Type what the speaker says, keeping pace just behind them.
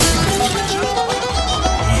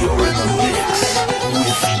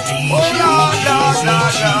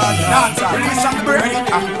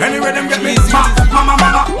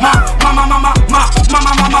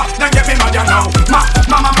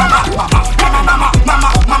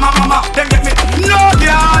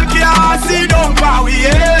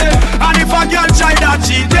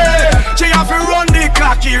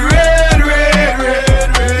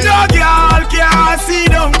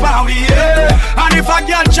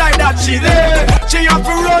try that she there. She have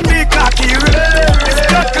to run the cocky race.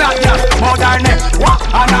 Blood clot ya, mouth her neck, walk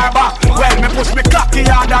on her back. Well, me push me cocky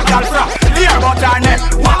on the girl frack. Hear about her neck,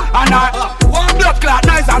 walk on her. Blood clot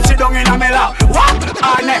nice and she down in a me lap. Walk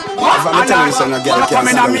her neck, walk on her. Come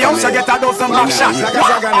in on me house, I get a dozen back shots.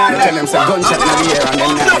 Tell them some gunshot in the air and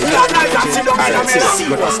then blood clot nice and she down in a me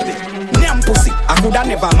lap. Name pussy, I coulda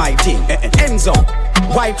never my thing. Enzo,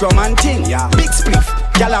 white rum and ting. Big spliff,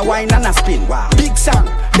 gyal a wine and a spin. Big song,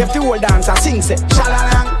 left the whole dance a sing say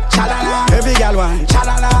chalalang, chalalang. Every gyal want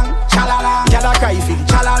chalalang, chalalang. Gyal a cry fi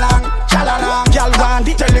chalalang, chalalang. Gyal want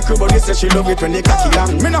it. Tell the crew but they say she love it when they cocky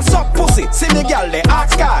long. Me no suck pussy, see me gyal they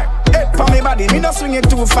ask car. Head pa me body, me no swing it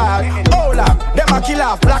too far. Oh long, them a kill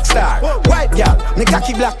off black star. White gyal, me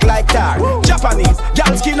cocky black like tar. Japanese,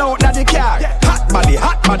 gyal skin out na the car.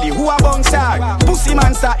 Hot body, who a bong star? Pussy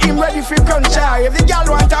man star, him ready for crunch jar. Every gal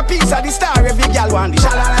want a piece of the star. Every gal want the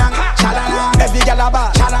chalalang, chalalang. Every gal a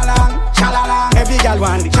bar, chalalang, chalalang. Every gal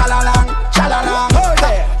want the chalalang, chalalang. Oh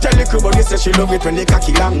yeah, tell the crew but they say she love it when they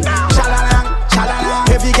cocky long. Chalalang, chalalang.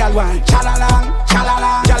 Every gal want chalalang,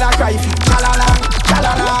 chalalang. Gal a cry fi chalalang,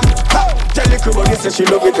 chalalang. Oh, tell the crew but they say she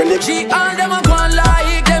love it when they. She all them a gone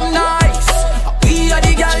like them nice. We are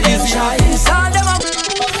the gal them shy. All them a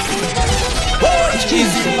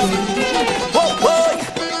GEEZY. Boy, boy,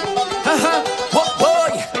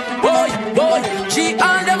 boy. She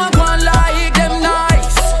all them a gone like them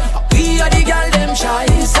nice. We are the gal them shy.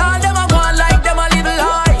 All them a gone like them a live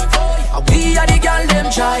life. We are the gal them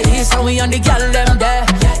shy. And we on the gal them there.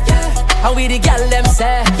 And we the gal them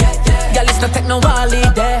say. Gal is not take no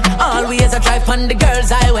holiday. Always a drive on the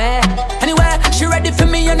girls highway. Anyway, she ready for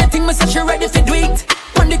me. Anything me say she ready for do it.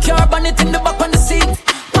 On the car, on it in the back on the seat.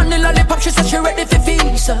 On the lollipop, she said she ready for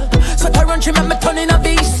feast. Sweat her run, she make me turn in a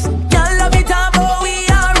beast. Girl love it all, but we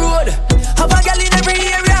on road. Have a girl in every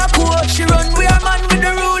area code. She run, we are man with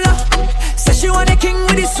the ruler. Say she want a king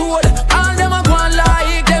with the sword. All them a go on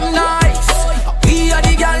like them nice. We are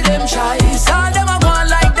the girl them shy. All them a go on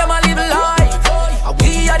like them a live life.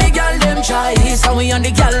 We are the girl them shy. And we on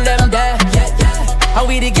the girl them there. And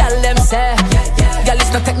we the girl them say. Girl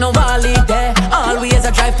it's not take no holiday. Always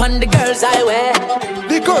a drive on the girls highway.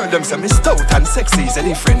 The girl them say me stout and sexy is a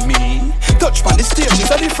different me. Touch on the stage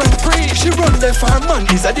is a different pre. She run there for her man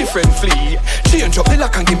is a different flea. Change up the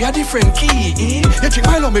lock and give me a different key. You drink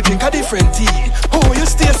my love, me drink a different tea. Oh you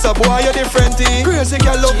stay so boy you different tea. Crazy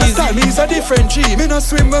girl love me style, me is a different G. Me no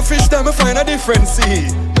swim my fish them me find a different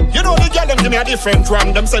sea. You know the girl them give me a different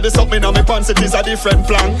run. Them say this up me now me pants it is a different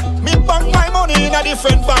plank. Me bank my money in a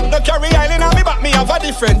different bank. No carry island and me back me have a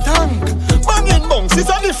different tank. Banging bunks is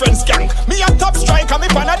a different skank. Me a top strike and me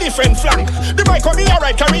pan a different flank. The bike on me a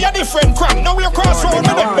right carry a different crank. Now we a cross road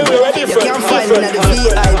me neck me a different. You can't find me at the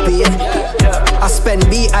VIP. I spend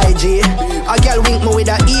B.I.G. A girl wink me with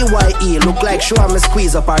a E.Y.E. Look like she want me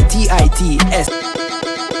squeeze up her T.I.T.S.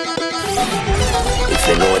 If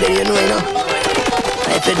you know then you know, you know.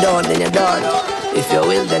 If you don't, then you don't. If you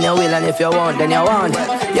will, then you will. And if you want, then you want.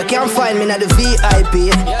 You can't find me at the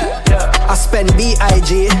VIP. I spend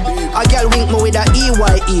B.I.G. A girl wink me with a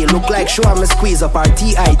E.Y.E. Look like she want me squeeze up her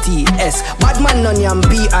T.I.T.S. Bad man none yam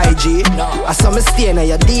B.I.G. I saw me stay na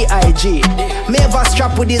your D.I.G. Me have a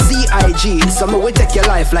strap with the Z.I.G. So me will take your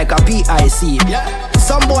life like a P.I.C.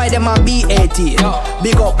 Some boy them a B.A.T.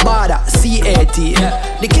 Big up Bada, C.A.T.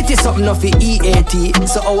 The kitty something off the E.A.T.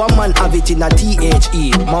 So our man have it in a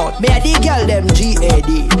T.H.E. Mouth. Me a the girl them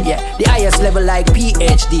G.A.D. Yeah, the highest level like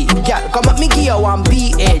P.H.D. Girl, come up me give you one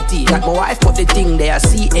B.A.T. Like my wife put the thing there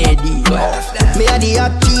C.A.D. Me a the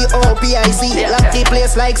hot T.O.P.I.C. Lock the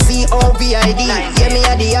place like C.O.V.I.D. Yeah, me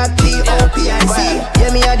a the hot T.O.P.I.C. Yeah,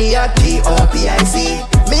 me a the hot T.O.P.I.C.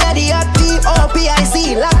 Me a the hot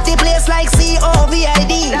T.O.P.I.C. Lock the place like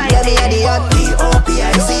C.O.V.I.D. Yeah, me a the hot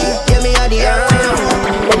T.O.P.I.C. Yeah, me a the hot.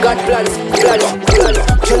 We got plans.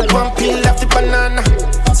 Kill one peel off the banana.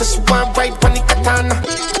 So she want right on the katana.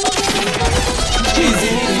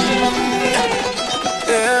 GEEZY.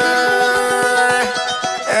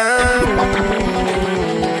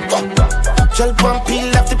 Kill one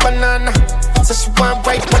peel off the banana. So she want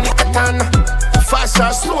right on the katana. Fast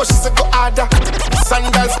or slow, she say go harder.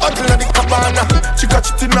 Sandals ugly in the cabana. She got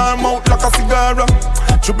it in her mouth like a cigar.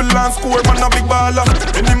 Dribble and score, man a big baller.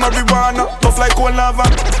 Any marijuana, tough like cold lava.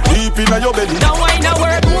 Deep in your belly. Now I know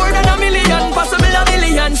worth more than a million, possible a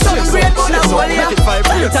billion. Some great gun a wall ya. Fight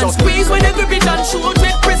and squeeze when you grip it and shoot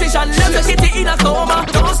with precision. Let the kitty in a coma.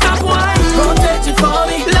 Don't stop wine, rotate it for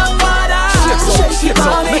me. Long water, shake it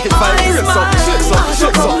for me. Make it five real up,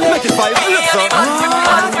 shake up, make it five real up.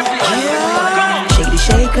 Shake the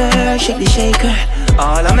shaker, shake the shaker.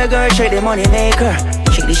 All of my girls shake the money maker.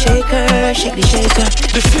 Shake the shaker, shake the shaker.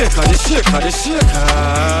 The shaker, the shaker, the shaker.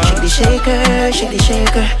 Shake the shaker, shake the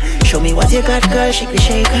shaker. Show me what you got, girl. Shake the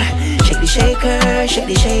shaker, shake the shaker, shake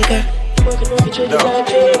the shaker.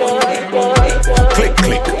 Click,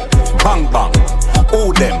 click, bang, bang.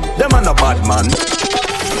 Oh, them are no bad man.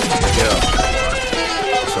 Yeah,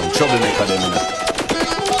 some troublemaker them in it.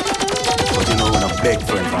 But you know when I beg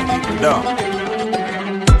friend from people down.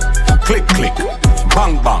 Click, click,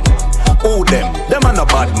 bang, bang. Oh, them are no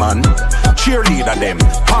bad man. Cheerleader them,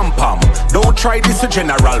 pam pam. Don't try this a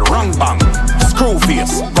general wrong bang. Screw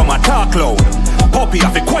face, come and talk loud. Puppy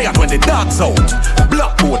have it quiet when the dog's out.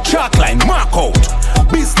 Blackboard, chalk line, mark out.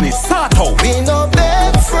 Business start out. We no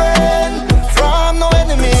bad friend from no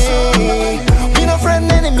enemy. We no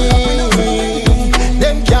friend enemy.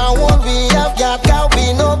 Them can't hold we have got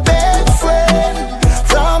we no bad friend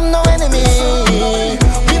from no enemy.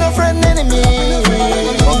 We no friend enemy.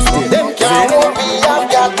 Them can't hold we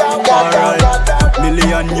have got.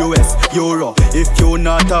 Million US, Euro. If you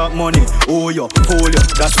not talk money, oh you, fool you.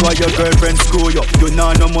 That's why your girlfriend screw you. You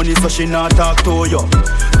not no money, so she not talk to you.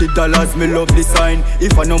 The dollars me love the sign.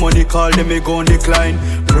 If I no money call them, me gon' decline.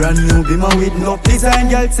 Brand new be my with no design.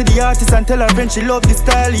 Girl see the artist and tell her friend she love the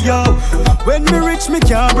style, yo. When me rich, me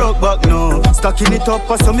can't broke back no. Stacking it up,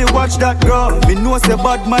 so me watch that grow. Me know say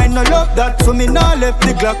bad mind no love that, so me not left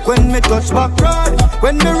the Glock when me touch back right.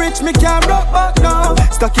 When me rich, me can't broke back no.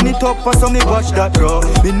 Stacking it up, so me watch that grow.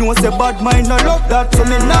 Me know say bad mind no love that, so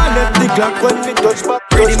me not left the Glock when me touch back.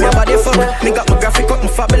 Ready me body fuck. Me got my graphic up, my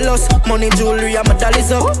fabulous. Money, jewelry, and my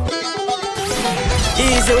dollies up.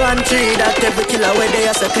 Easy 1 3, that every killer where they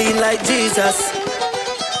are so clean like Jesus.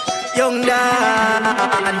 Young Dan.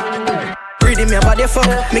 Reading me body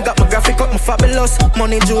fuck. Me got my graphic up, my fabulous.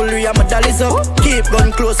 Money, jewelry, and my dollies up. Keep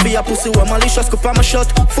gun close for your pussy, one malicious. Cup on my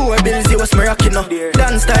shot. 4 bills, you was me rocking up.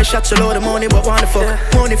 Dance style shot, you load the money, but wanna fuck.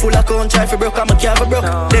 Money full of count, try for broke, I'm a carve broke.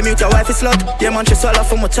 Them you your wife is slut. Yeah man, she swallow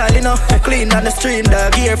for my child, you know. Clean on the stream,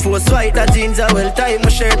 dog. Air Force white, that jeans are well tight. My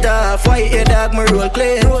shirt off, white hair dog, my roll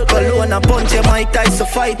clean. Alone a punch, your Mike Tyson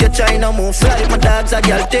fight. Your China move fly, my dogs a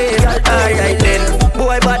girl tail. Alright then,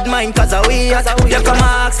 boy bad mind cause I weird. You come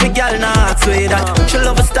ask me girl, nah ask me that. She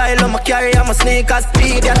love a style, I'ma carry, I'm a sneakers.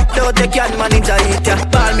 Speed ya, don't take your money to eat ya.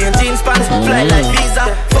 Ball me in jeans pants, fly like Visa.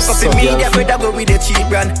 Fuck up in media, brother go with the cheap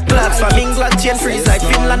brand. Clocks from England, chain freeze like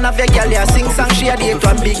Finland. Have your girl, yeah, sing song, she a date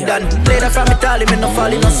one big Dan. Play that from Italy, me no fall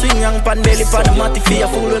in no swing. Young pan belly pan, the matty for a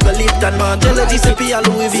fool with a lip tan. Man, jello DCP, a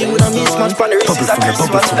Louis V with a mismatch pan. The wrist is a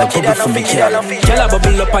Christmas, the kid and nothing, kid and nothing. Girl a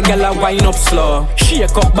bubble up and girl a wind up slow.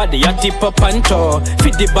 Shake up body, a tip up and toe.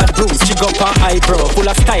 Fit the bad bruise, she go up her eyebrow. Full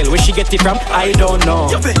of style, where she get it from, I don't know.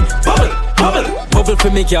 Bubble, bubble, Bubble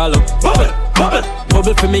for me, girl. bubble, bubble.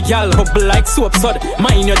 Bubble for me, girl. Bubble like soap sud.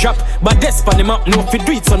 Mind your drop, but this pan him up. No fi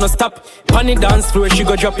do it, so no stop. Pan the dance floor, she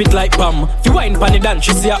go drop it like bam. If you wine pan the dance,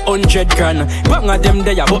 she see 100 grand. Bang at them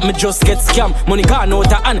there, but me just get scam. Money gone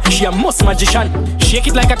out her hand, she a most magician. Shake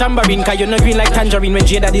it like a tambourine, cause you no green like tangerine. When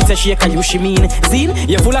Jada did say shake, you she mean. Zine,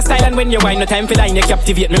 you full of style and when you wine, no time for line. You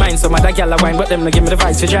captivate me mind, so mother girl a wine, but them no give me the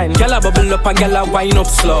vibes for shine. Girl a bubble up and girl a wine up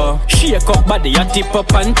slow. Shake up body, a tip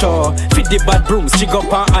up and toe. Fit the bad brooms, she go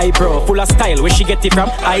up her eyebrow. Full of style, where she get it from,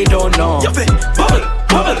 I don't know. Bubble,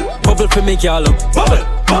 bubble, Bubble for me, girl. bubble,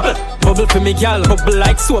 bubble. Bubble for me, girl. Bubble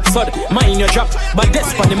like soap sud. Mind your drop, but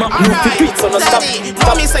this pan him up. No fi do it, so no stop.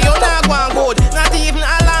 Mommy say you're not going good. Not even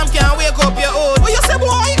alarm can wake up your old. What you say,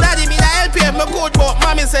 boy? Daddy me the help you, me good, but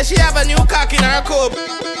mommy say she have a new cock in her cup.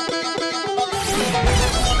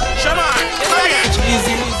 Shama,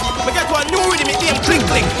 GEEZY. We get one new rhythm, it name click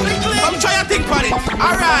click. I'm trying to think about it.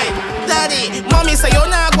 Alright, daddy, mommy say you're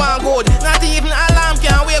not going good. Not even alarm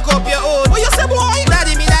can wake up your old. What you say, boy?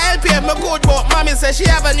 Daddy me the help you, me good, but mommy say she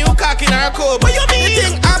have a new cock in her cup. What you mean? You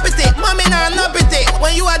think appetite, mommy nah no pretty.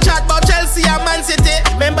 When you a chat about Chelsea and Man City,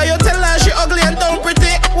 remember you tell her she ugly and dumb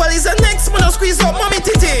pretty. Well, it's the next man to squeeze up mommy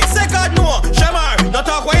titty. Second no, Shamar, not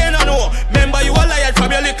talk what you know. Remember you a liar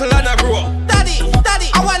from your little and a grow.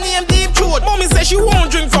 Daddy, I want name deep truth. Mommy say she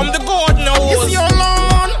won't drink from the garden hose. You see your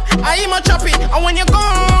lawn, I am a chop it. And when you're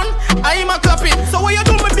gone, I am a clap it. So when you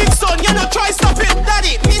do my big son, you not try stop it.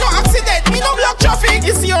 Daddy, me no accident, me no block traffic.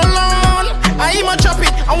 You see your lawn, I am a chop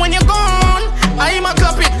it. And when you're gone, I am a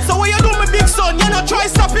clap it. So when you do my big son, you not try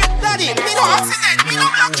stop it. Daddy, me no accident, me no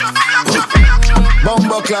block traffic.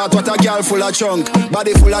 Bumbo clout, what a girl full of chunk.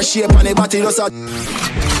 Body full of shape and the body just a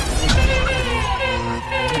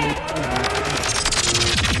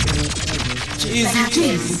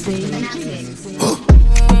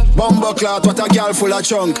Bumbo clot, what a girl full of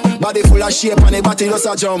chunk. Body full of shape and the body just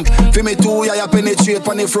a jump. Feel me too, yeah, you penetrate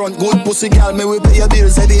on the front. Good pussy girl, me will pay your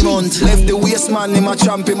bills every month. Left the waist man, him a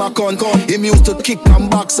champ, him a cunt. Him used to kick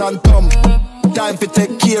and box and thump. Time to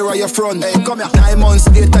take care of your front. Hey, come here. 9 months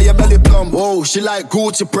later, your belly plump. Whoa, she like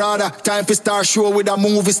Gucci Prada. Time for star show with a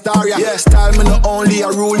movie star, yeah. Yeah, style me not only a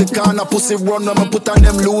rule it can. A pussy run, I'ma put on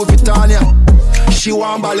them Louis Vuitton, yeah. She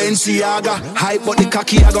want Balenciaga. Hype but the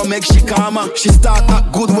cocky, I gon' make she calmer. She start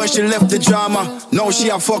act good when she left the drama. Now she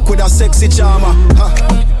a fuck with a sexy charmer.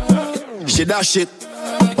 She dash it.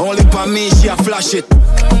 Only for me, she a flash it.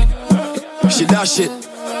 She dash it.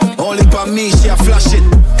 Only for me, she a flash it.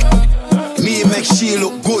 Me make she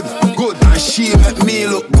look good, good. And she make me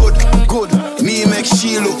look good, good. Me make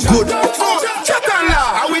she look good. Chatala,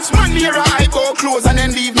 I wish man near I go close and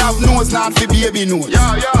then leave now nose not for baby nose.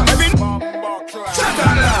 Yeah, yeah.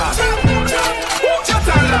 Chatala,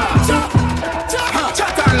 Chatala,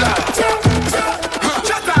 Chatala,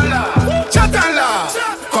 Chatala, Chatala.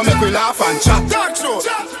 Come make we laugh and chat.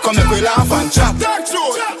 Come make we laugh and chat.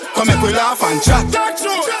 Come make we laugh and chat.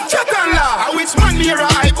 Chatala, I wish man near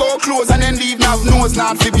I go close and then leave now nose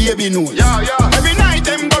not for baby nose. Yeah, yeah. Every night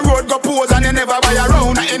them go road go pose and they never buy a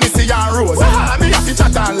round at any see and rose. Me have to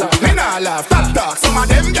chat and laugh, me nah laugh, talk. Some of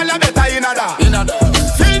them gyal a better in a da.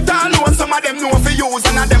 Filter alone, some of them know for use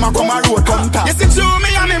and them a come a road come talk. You see through me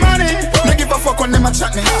and me money, me give a fuck when them a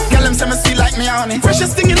chat me. Gyal them say me see like me honey.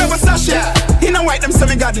 Freshest thing in never sachet. In a white them say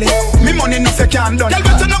me godly. Me money enough you can't done. Gyal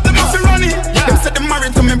better up them off fi running. Them say them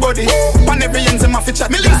married to me body. Pan every ends them off fi chat.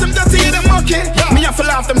 Me links them dirty, them okay. Me have to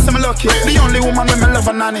laugh them say me lucky. The only woman when me love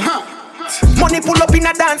a nanny. Money pull up in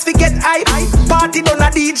a dance fi get hype. Party done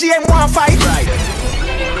a DJ and want fight.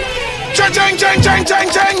 Cheng.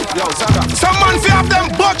 Some man fi have them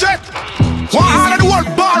budget. Want all of the world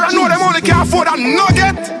bar and know them only can afford a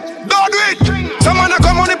nugget. Don't do it. Some man a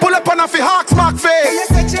come money pull up and a fi Hawks back face.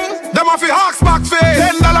 Them a fi Hawks back face.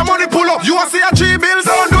 $10 money pull up. You a see a 3 bills?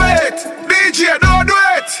 Don't do it. DJ, don't do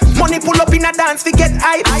it. Money pull up in a dance fi get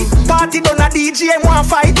hype. Party done a DJ and want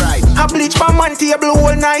fight. A bleach for man table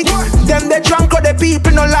all night. Them they drunk or the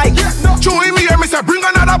people no like. Chew me here, me say bring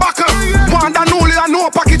another buckle. Want a newly and no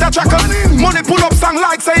pocket a chuckle. Money pull up song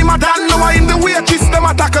like say my dad know in the waitress them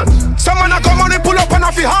a tackle. Some man a come money pull up and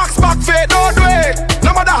a fi Hawks back fade. Don't do it.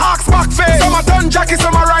 No matter Hawks back fade. Some a turn jacket,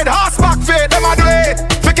 some a ride horse back fade. Them a do it.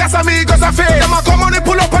 Fi Casamigos a fade. Them a come money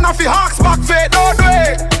pull up and a fi Hawks back fade. Don't do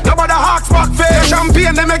it. No matter Hawks back fade.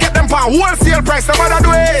 Champagne them a get them for wholesale price. Some a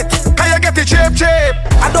do it. Can you get it cheap?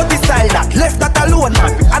 I don't style that, left that alone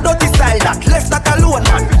man. I don't style that, left that alone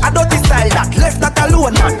man. I don't style that, left that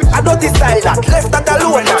alone man. I don't style that, left that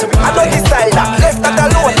alone man. I don't style that, left that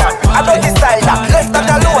alone man. I don't style that, left that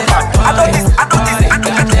alone man. I don't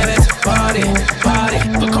Party,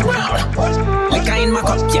 look around. Liquor in my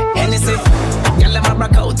cup, yeah, Hennessy. Girl, let my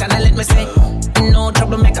rock out and I let me say, no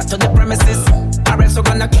troublemaker to the premises. Our refs are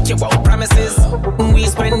gonna kick you out premises. We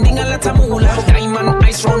spending a lot of moolah. Diamond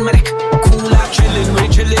ice round my neck. Cooler,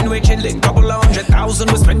 we chilling. Couple of 100,000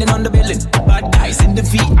 we're spending on the billing. Bad guys in the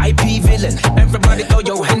VIP villain. Everybody throw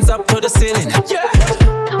your hands up to the ceiling. Yeah.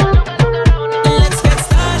 Let's get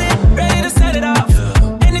started. Ready to set it off.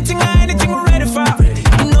 Anything we're ready for.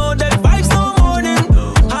 You know that vibes no morning.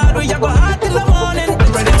 Hard we go hard till the morning.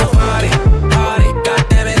 I'm ready to party, God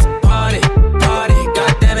damn it, party,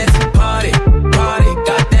 God damn it, party,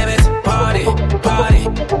 God damn it, party.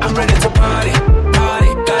 I'm ready to party,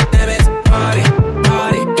 God damn it, party,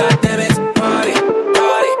 God damn it, party,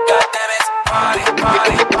 God damn it, party.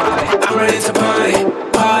 I'm ready to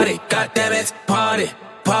party, God damn it,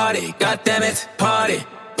 party, God damn it,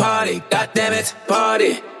 party, God damn it,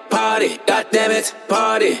 party, God damn it,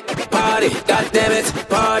 party, God damn it,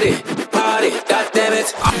 party, God damn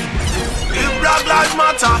it. If Black Lives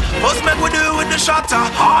Matter, first make we do with the shutter.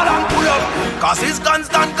 All and pull up, cause it's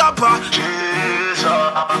constant copper. Jesus.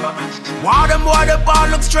 Why them boy the ball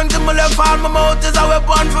look strength in my left hand, my mouth is a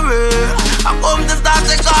weapon for real. I come to start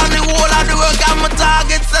take on the whole of the work and my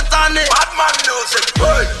target set on it. Bad man music,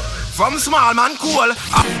 hey. From small man cool.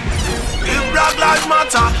 If Black Lives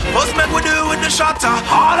Matter, first make we do with the shutter.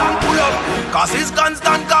 All and pull up, cause it's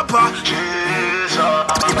constant copper. Jesus.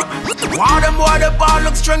 Why them boy the ball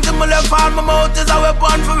look strength in my left hand, my mouth is a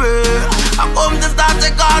weapon for real. I come to start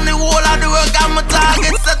take on the whole of the work and my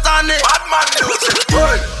target set on it. Bad man music,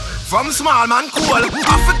 hey. From small man cool.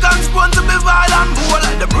 Africans born to be violent, bold.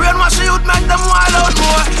 The brainwash youth make them wild out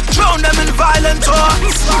more. Drown them in violent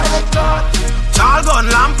talks. Tall gun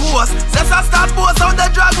lamp post. Says I start post out the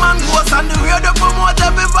drag man ghost. And the radio promote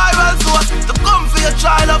every viral source. To come for your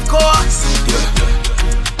trial of course.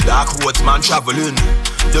 Dark roads man traveling.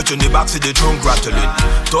 The tune the back see the trunk rattling.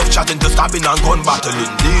 Tough chatting to stabbing and gun battling.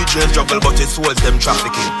 DJ juggle but his souls them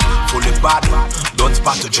trafficking. Fully bad, don't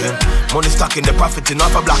pathogen. Money stacking the profit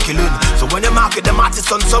enough for black killing. So when you market them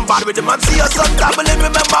artists on somebody with them and see your son doubling,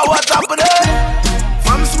 remember what's happening.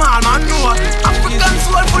 From small man know African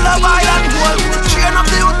soul full of iron gold. Train up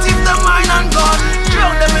the youth, teach them mind and gun.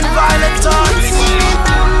 Drown them in violent thoughts.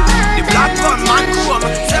 The black gun man come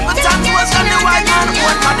 7 times worse than the white man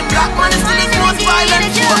one. But the black man is still his most violent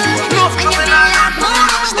foe. Enough criminal and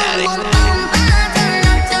more static.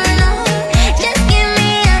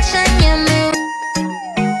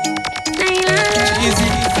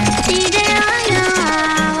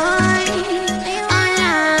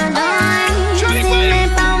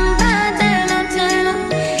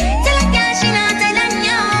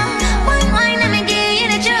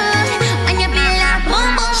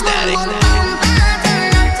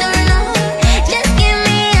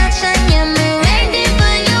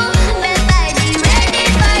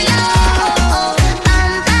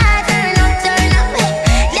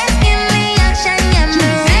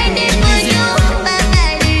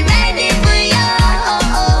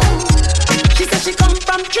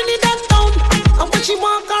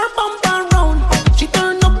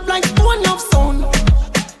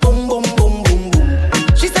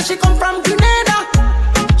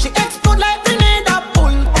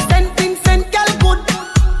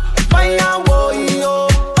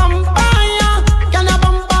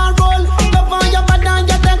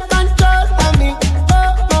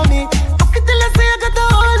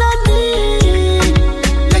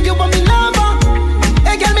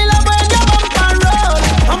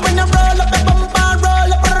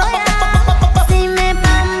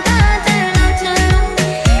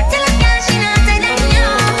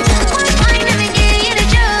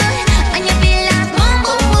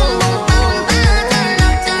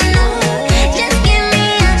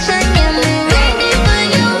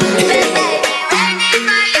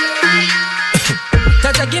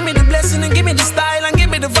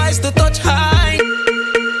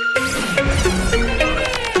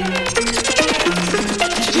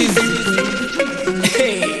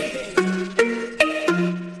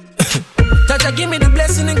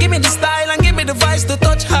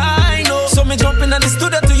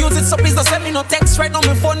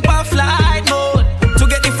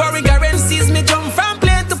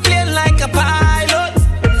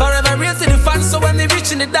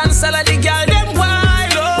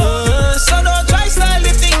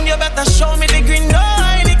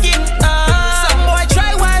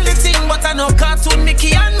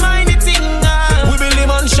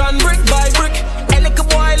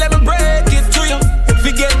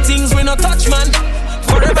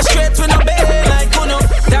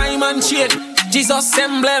 Jesus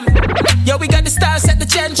emblem. Yo, we got the stars at the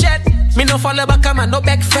chen. Me no follow back, man, no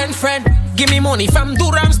back friend. Give me money from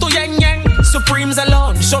Durams to Yang Yang. Supremes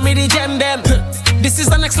alone, show me the gem them. This is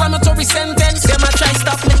an exclamatory sentence. Them a try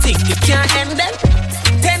stop me think you can't end them.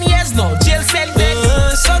 10 years no jail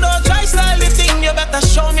sentence. So don't try style the thing. You better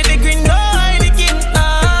show me the green, no hide the king.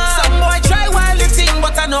 Some boy try wild the thing,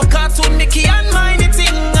 but I know cartoon Mickey and mine the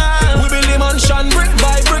thing. We build the mansion brick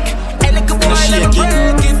by brick. And the boy let me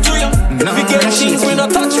break it to you. We get things we no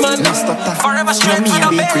touch man. Forever straight for the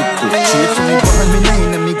bed. Straight from me born me nah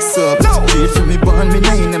in a mix up. Straight from me born me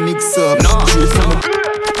nah in a mix up. Straight from me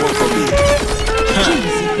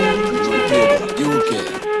UK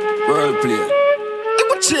world player.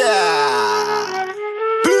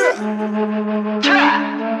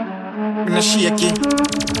 Me no shaky.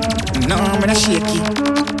 No, me no shaky.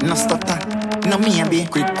 No stutter. No me a be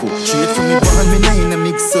quick cook. Straight from me born me nah in a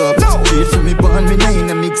mix up. Straight from me born me nah in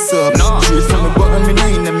a mix up. Straight from me born me nah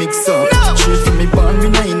in a mix up. Straight from me born me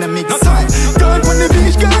nah in a mix up. God on the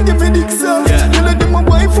beach, God give me dicks up. You know them my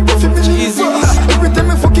wife who puffy me GEEZY. Every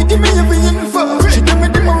time I fuck it, give me every info. She tell me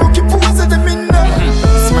them a rookie pose that them in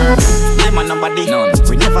Smart, them a nobody.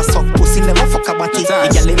 We never suck pussy, never fuck a body. The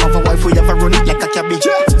girl them have a wife, we ever run it like a cabbage.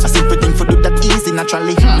 A simple thing for do that easy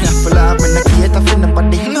naturally. Me a full of when I create a for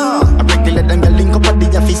nobody. I regular them girl link up at the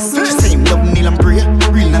office. She say him love Neil and pray,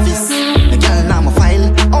 real novice. The girl now my file,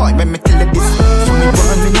 oh when me tell her this. From me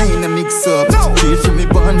born me nah in a mix up. Straight from me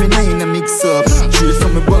born me nah in a mix up. Straight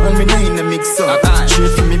from me born me nah in a mix up.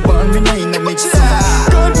 Straight from me born me nah in a mix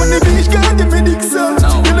up. God on the beach, God give me dicks up.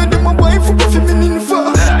 You know them my wife who puffy me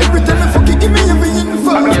info. Every time I fuck it, give me every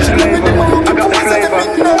info. She tell me them a rookie pose that them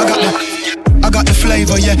in I got the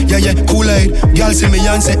flavor, yeah, Kool-Aid. Girl see me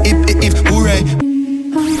and say if, hooray.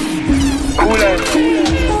 Kool-Aid.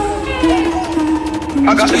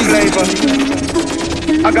 I got the flavor.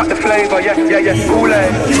 I got the flavor, yeah,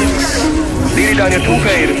 Kool-Aid. Lead it down your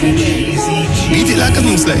two-fade. Beat it like a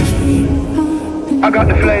new slave. I got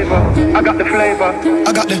the flavor, I got the flavor.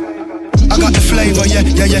 I got the flavor,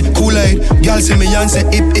 yeah, Kool-Aid. Y'all see me and say,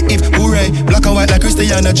 hip, hooray. Black and white like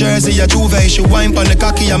Christiana, Jersey, a Juve. She wine pon the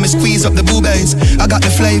cocky and me squeeze up the boobies. I got the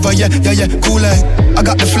flavor, yeah, Kool-Aid. I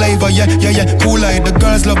got the flavor, yeah, Kool-Aid. The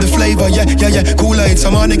girls love the flavor, yeah, Kool-Aid.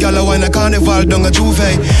 Some on the gal a wine a carnival down a Juve.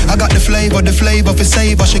 I got the flavor for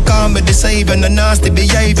savor. She call me the savior, the nasty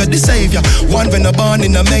behavior, the savior. One when I born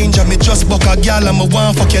in a manger, me just buck a gal and me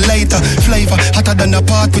want fuck you later. Flavor, hotter than a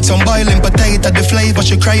pot with some boiling potato. The flavor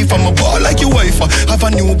she crave from a ball like you wafer. Have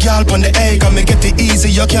a new gal on the egg and me get it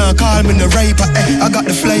easy. You can't call me the raper. I got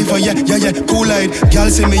the flavor, yeah, Kool-Aid. Gal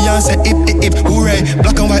see me and say hip, hooray.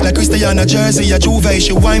 Black and white like Christiana, Jersey, a Juve.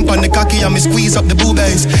 She wine pon the cocky and me squeeze up the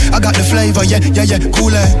boobies. I got the flavor, yeah,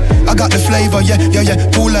 Kool-Aid. I got the flavor, yeah,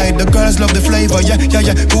 Kool-Aid. The girls love the flavor, yeah,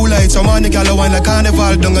 Kool-Aid. Some on the gal a wine like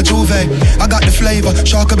carnival down a Juve. I got the flavor,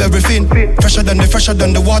 shark of everything. Fresher than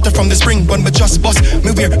the water from the spring. When me just bust,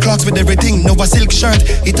 me wear clocks with everything. No a silk shirt,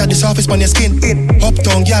 it had the surface on your skin.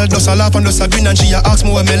 Uptown gal does a laugh and does a grin. And she a ask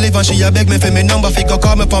me where me live and she a beg me for me number. Figure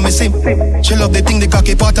call me for me sim. She love the thing, the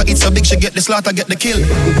cocky potter. It's so big she get the slaughter, get the kill.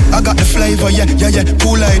 I got the flavor, yeah,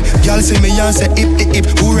 Kool-Aid. Gal see me and say hip,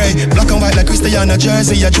 hooray. Black and white like Christiana,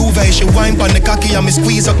 Jersey, a Juve. She wine pon the cocky and me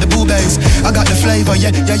squeeze up the boobies. I got the flavor,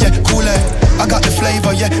 yeah, Kool-Aid. I got the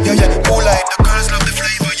flavor, yeah, Kool-Aid. The girls love the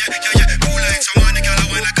flavor, yeah, Kool-Aid. Some on the gal a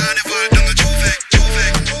wine like carnival down a Juve.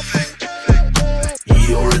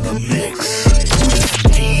 You're in the mix with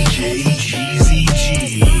DJ GEEZY.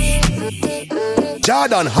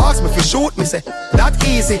 Jordan asked me for shoot, me say, that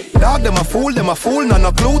easy. Dog, them a fool, none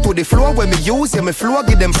a clue to the floor when me use, yeah, me floor,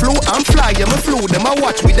 give them flu, I'm fly, yeah, me flew, them a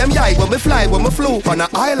watch with them, yeah, when me fly, when me flew. On an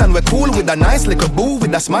island, we cool with a nice little boo,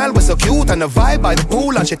 with a smile, we so cute, and a vibe by the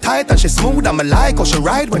pool, and she tight and she smooth, and me like how she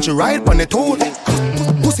ride when she ride on the tool.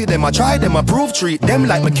 Pussy, them a try, them a prove, treat them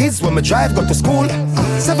like my kids when me drive, go to school.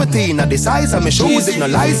 17 at the size of me shoes, it no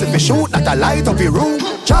lies if you shoot, that I light up your room.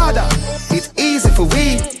 Jordan, it's easy for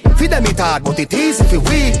we. Feed them it hard, but it easy for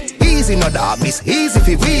we. Easy no dog, it's easy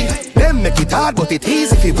for we. Them make it hard, but it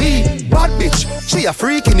easy for we. Bad bitch, she a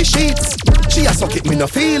freak in the sheets. She a suck it, me no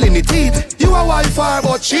feel in the teeth. You a wildfire,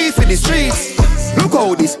 but she for the streets. Look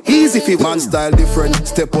how this easy for man style different.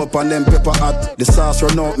 Step up on them pepper hot. The sauce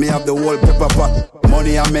run out, me have the whole pepper pot.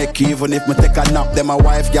 Money I make even if me take a nap. Then my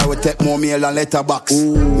wife girl will take more meal and letterbox.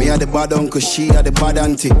 Me a the bad uncle, she a the bad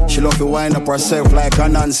auntie. She love to wind up herself like a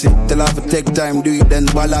Nancy. Tell her to take time, do it then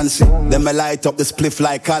balance it. Then me light up the spliff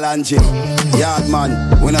like Kalanji. Yard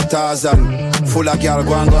man, win a Tarzan. Full of girl,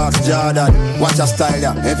 go and go ask Jordan. Watch a style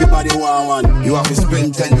ya, everybody want one. You have to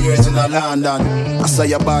spend 10 years in a London. I say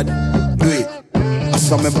you bad, do it. I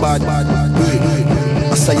saw me bad, do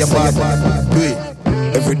it. I say you bad, do it.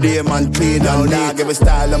 Every day man clean and dog. Every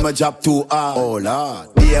style of my job too hard. Oh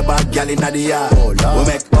Lord, be a bad gal inna the yard. Oh Lord,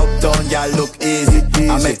 we make uptown gal look easy.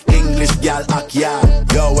 I make English gal act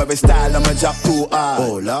yard. Yo, every style of my job too hard.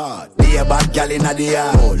 Oh Lord, be a bad gal inna the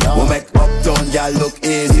yard. Oh Lord, we make uptown gal look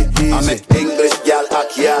easy. I make English gal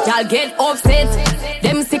act yard. Y'all get upset,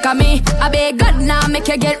 them sick of me. I beg God now make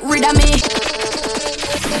you get rid of me.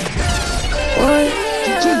 Oh,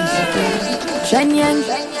 Shenyang.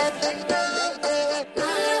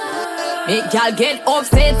 Make y'all get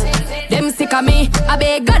upset, them sick of me. I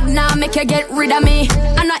beg God now make you get rid of me.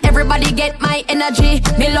 And not everybody get my energy.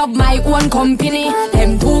 Me love my own company.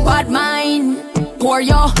 Them too bad mind. Poor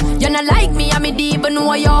yo, you not like me, I'm a deep and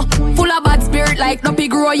know yo. Full of bad spirit like no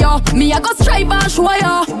pig grow yo. Me I go strive and show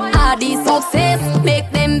yo. All this success, make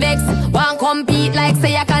them vex. Want compete like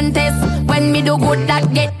say a contest. When me do good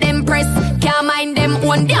that get them press. Can't mind them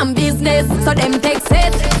own damn business. So them take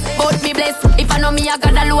set, but me bless. If I know me I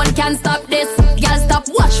got alone can't stop this. Girl stop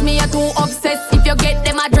watch me, you're too obsessed. If you get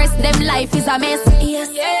them address, them life is a mess. Yes.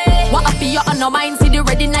 Yeah. What I feel you on no mind, see the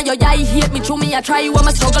ready now your eye. Hate me through me, I try when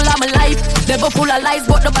I struggle on my life. Never full of lies,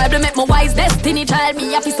 but the Bible make me wise. Destiny child,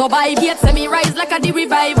 me have to survive. Hate say me rise like a the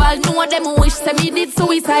revival. No them wish say me did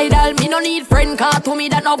suicidal. Me no need friend car to me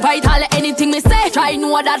that no vital. Anything me say, try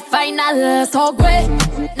know that final. So great,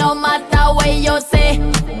 no matter what you say,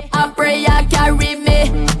 I pray I carry me.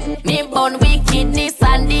 Me born wickedness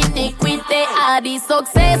and iniquity. All the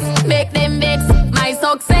success, make them vex. My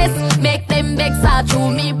success, make them vex. I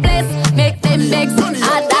through me bless, make them vex.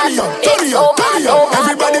 I dance, it's so mad,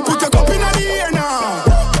 everybody put a cup in the air now.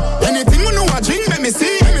 Anything you know I drink, let me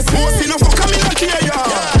see. Most enough for coming out here,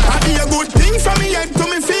 yeah. I be a good thing from me head to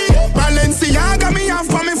me feet. Balenciaga me have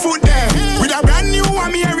for me foot there. With a brand new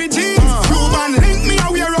one me every jeans. Cuban link me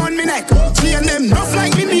a wear on me neck. Chain them enough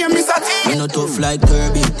like me name Mr. T. Me no tough like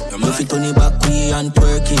Kirby. You fit on the back way and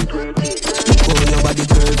twerk it. Call your body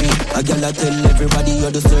curvy. I A girl I tell everybody you're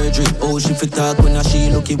the surgery. Oh, she fit talk when she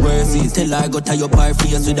looking worthy. Tell her go tie up her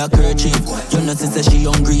face with a kerchief. You know she say she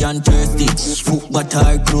hungry and thirsty. Foot but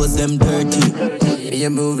her clothes them dirty. You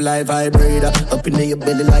move like vibrator, up in your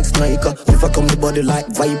belly like sniper. If I come the body like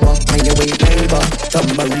viper, mind your weight neighbor.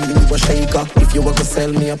 Tambourine you a shaker. If you want to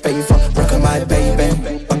sell me a paper, rock my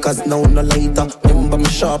baby. Because now no later. Remember me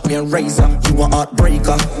sharp, me and razor. You a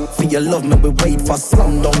heartbreaker. For your love me we wait for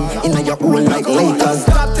slam down. In your own like Lakers.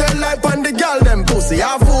 Top 10 life on the girl them pussy,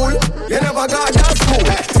 you fool. You never got that school.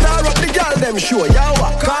 Star up the girl them show, you a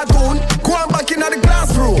cartoon. Go on back in the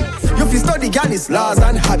classroom. You fi study Ghana's laws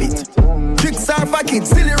and habit. Tricks are for kids,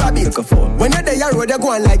 silly rabbit. When you're there, you're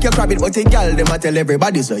going like your rabbit. But the girl, them I tell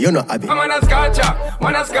everybody, so you know habit. I'm on a scotcha,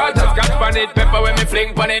 scotch pan it, pepper when me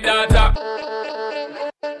fling pan it, data.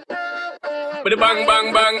 With the bang,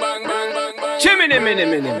 bang, bang, bang, bang, bang, bang. Chimney,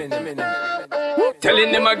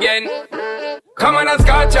 telling them again. Come on a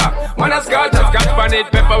scotcha, scotch pan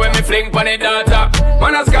it, pepper when me fling pan it, data.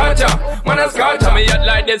 Man a scotcha, me yacht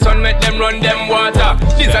like the sun, make them run them water.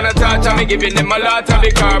 This and a torture, me giving them a lot of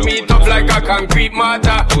the car, me tough like a concrete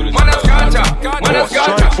mortar. Man a scotcha,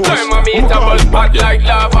 turn my meter ball hot like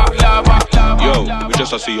lava. Yo, we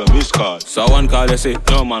just see your missed call. So one call they say,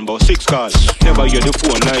 no man, about 6 calls. Never hear the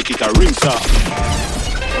phone like it a rings off.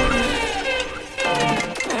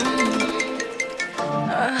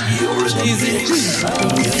 GEEZY.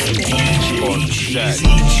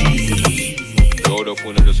 Yo, the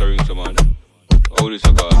phone just a ring some man. Oh, this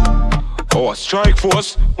a call. Oh, a strike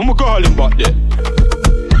force. I'ma call him back there.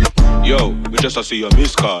 Yo, we just see your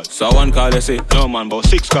missed call. So one call they say, no man, about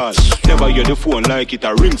 6 calls. Never hear the phone like it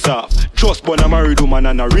a rings off. Just born a married woman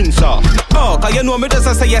and a rinse off. Oh, cause you know me just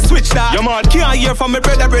say you switch that. Your man can't hear from me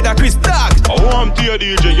brother Chris Dog. I want to hear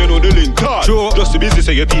DJ, you know the link card. True. Just to busy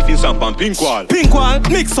say your teeth in stamp and pink wall. Pink wall,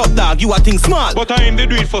 mix up dog, you a think smart. But I ain't the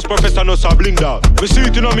do it first professor, no sabling dog. We see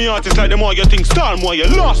it in on me artists like the more you think star, more you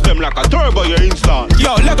lost them like a turbo you install.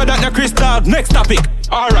 Yo, look at that Chris Dog, next topic.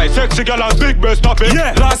 Alright, sexy girl and big breast topic.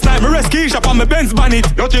 Yeah, last time I rescue shop on my Benz bonnet.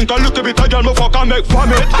 You think I look a bit a girl, me fuck and make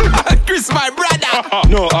vomit. Chris my brother.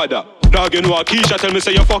 No other. Dog, you know a Keisha tell me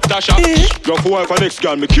say you fuck Tasha. Your wife and next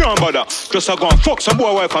girl, me can't bother. Just a go and fuck some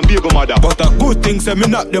boy wife and baby mother. But a good thing say me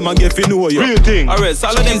knock them and get fi know you. Real thing. Alright, so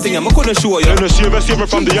all of them things I couldn't show you. You know save me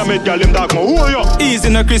from the Yamid girl, them dog, me who you? Easy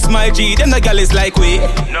no Chris my G, them the girl is like we.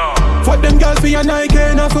 No. Fuck them girls for your Nike,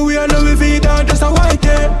 not for we a Louis V, just a white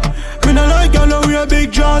day. Me no like girl no wear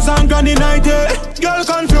big jaws and granny nighty. Girl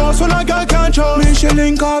confused when a girl can't show. Me she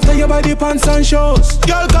link after your body pants and shows.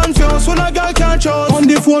 Girl confused when a girl can't show. On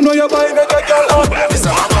the phone where you buy make a girl up. This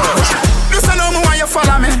I know me why you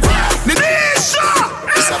follow me. The nation.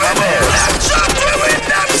 This a bubbles. Shut me with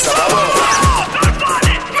them. This a bubbles.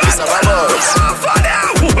 This a bubbles.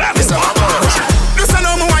 This a bubbles. This I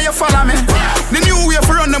know me why you follow me. The new way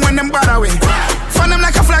for run them when them bad away. Fan them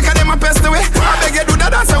like a flag and them a pest away. I beg you do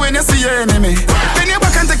that dance when you see your enemy. Then you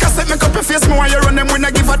back and take a step, make up your face. Me why you run them when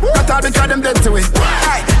I give a cut all because them dead to it.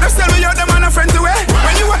 Aye, let's tell me you're them and a friend to it.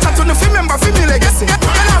 When you watch that to the film, remember for me legacy. You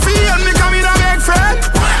know for you and me come in a big friend.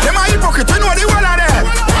 Them a hypocrite, we know the one of them.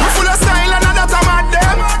 We full of style and that I'm at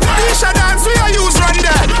them. These are dance we are use run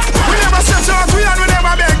them. We never stretch out, we and we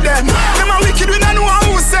never beg them. Them a wicked, we don't know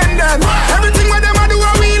who send them. Everything what them a do,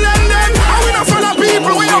 we lend them. And we not follow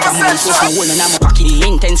people, we never send them.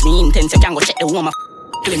 Intense, me intense, you can go check the woman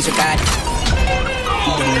claims your card.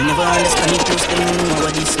 Them never understand it, close them know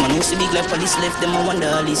what this man. Who's the big like police left them, I wonder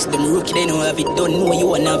all this. Them rookie, they know have it, don't know you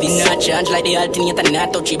wanna have it. Not charge like the alternator,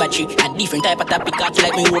 not touchy battery. A different type of topic, out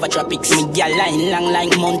like me over tropics. Me gal line long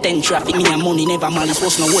like mountain traffic. Me and money never malice,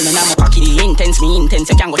 post no hole, and I'm a pocket. Intense, me intense,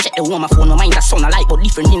 you can go check the woman phone. My mind a sound alike, but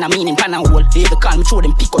different in a meaning, pan and hole. They ever call me, throw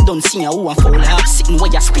them pick up, don't see who and fall. I'm sitting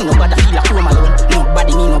where you spin, nobody feel like room alone.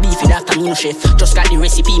 Nobody me no beef with after me no chef. Just got the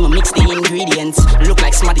recipe, me mix the ingredients. Look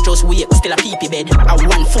like somebody just wait, still a peepee bed. I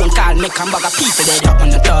one phone call, make a bag of people dead. Up on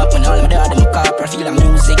the top, when all my dad them car, I feel the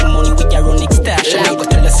music, money with your run extraction. I got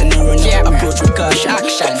to listen and run, approach with caution,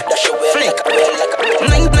 action, flick.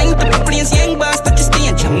 9 to the planes, young boss, touch the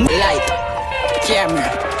stage. Light, camera,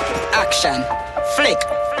 action, flick.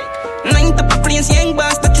 9 to the planes, young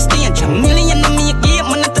boss, touch the stage. Million of me a game,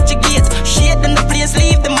 man, I touch a gate. Shade in the place,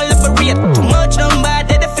 leave them all liberate. Too much done bad,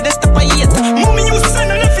 they fit us to pay it. Mommy used to send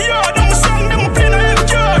a left yard, I'm a song, them a play in a heavy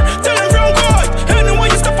car. Tell them from God, anyway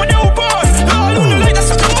you stop on the old bar. All who know like that's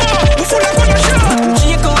something more, we full of gonna shot.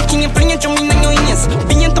 Chico, king, you bring it to me in your ears.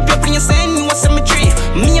 Being up your plane, saying you a cemetery.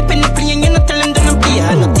 Me up in the plane, you not telling them to play.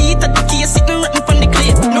 No teeth at the key, sitting rotten from the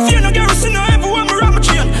clay. No fear, no garrison, no everywhere, me rap my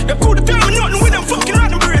chain. They could tell me nothing with them fucking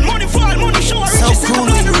rotten brain. Money fall, money show, riches. So cool.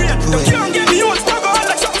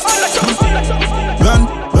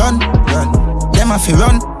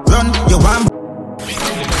 run, you want.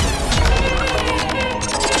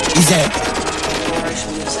 Is it?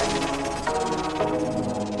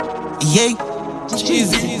 Yeah,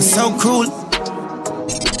 GEEZY. So cruel,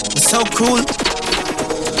 so cruel,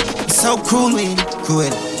 so cruel,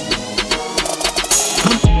 cruel.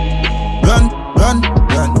 Run, run,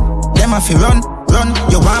 run. Them a fi run, run.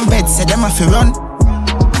 You want bet, say them a fi run.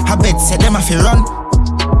 I bet, say them a fi run.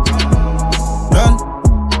 Run,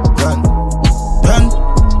 run, run,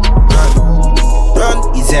 run, run.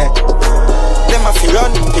 Is it? Them a fi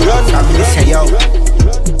run, run. Family say yo,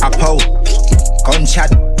 a pow,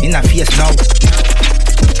 gunshot in a face now.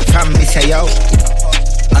 Family say yo,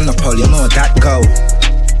 I'm not Paul, you know that go.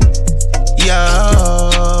 Yo,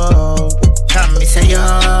 family say yo,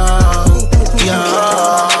 yo.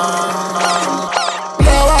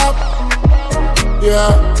 Blow up,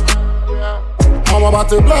 yeah. I'm about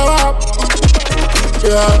to blow up,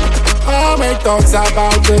 yeah. I make talks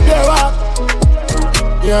about to blow up,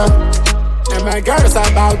 yeah. And my girls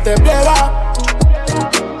about to blow up,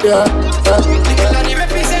 yeah. Everybody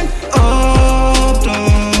represent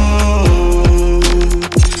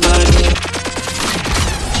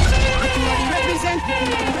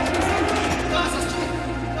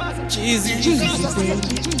GEEZY.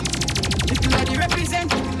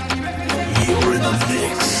 You're in the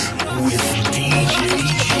mix with DJ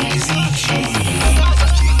GEEZY G.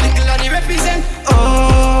 Everybody represent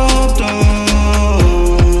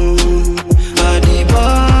body,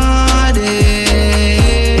 body.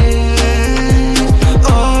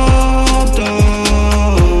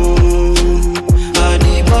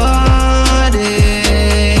 Body, body.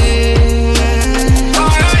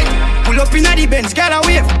 Alright, pull up in the Benz, girl a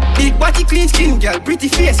wave. Big body, clean skin, girl, pretty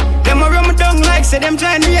face. Them a run me down like say them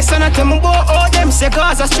trying race. And I tell me about all them say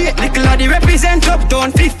Gaza straight. Little of the represent up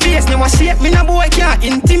down 5th face. Never shape me no boy can't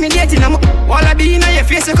intimidate. All I be in your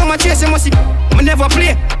face, you come and chase. You must see me never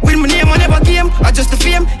play with my name, I never game. I just the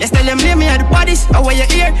fame. You tell them lay me at the bodies. I wear your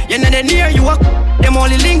ear, you know they near you walk. Them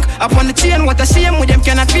only link up on the chain. What I shame with them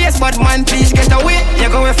cannot face. But man, please get away. You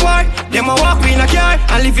going far. Them a walk in a car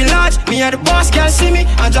and living large. Me at the boss, girl see me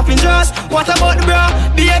and dropping jaws. What about the bra?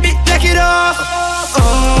 Baby, take it off.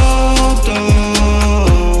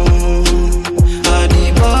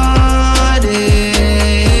 Body, body.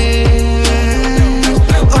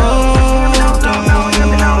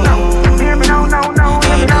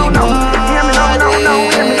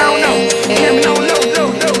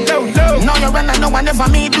 No, you run, no one ever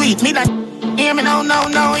me do it. Me that. Hear me no, no,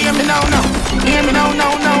 no, hear me no, no. Hear me no,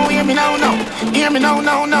 no, no, hear me no, no. Hear me no,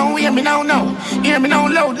 no, no, hear me no, no. Hear me no,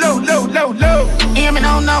 low, low, low, low, low. Hear me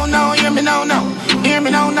no, no, no, hear me no, no. Hear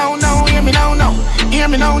me no, no, no, hear me no, no. Hear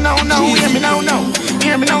me no, no, no, hear me no, no.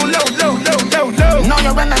 Hear me no, low, low, low, low, low. No,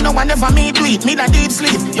 you run, no one ever me do it. Me that deep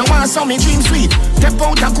sleep. You want some me dream sweet. Step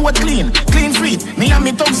out a coat clean, clean sweet. Me and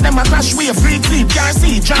me thugs them a crash wave, free clip. Can't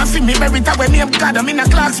see, can't feel me very time when me have got them. In a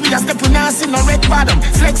clocks we a step with Nancy no red bottom.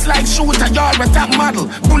 Flex like shooter, you're a top model.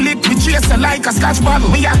 Bullet we chaser like a scotch bottle.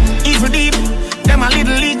 We are evil deep. Them a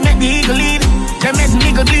little lead, make the eagle lead. Them make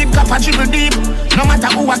nigga bleed, cup a dribble deep. No matter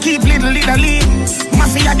who I keep, little lead.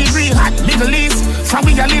 Mafia the real hot, Middle East. From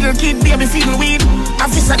we a little kid, baby feel weed.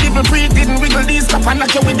 Officer devil pre, didn't wiggle these. Cup and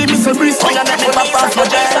knock you with the missile breeze. We a let me pop off your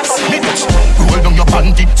jazz. Roll down your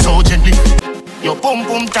panty so gently. Your pum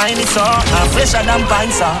pum tiny so, and fresher than pine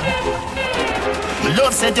saw.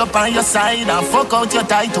 Love set you on your side and fuck out your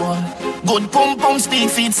title. Good pum pum speak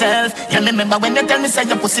for itself. Yeah, me remember when you tell me say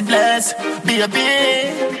your pussy blessed, baby.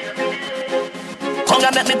 Come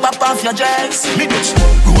and make me pop off your dress. Me bitch,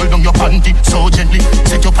 roll down your panty so gently.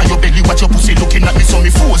 Set up on your belly, watch your pussy looking at me. So me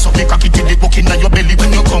force up me cocky till it looking at your belly.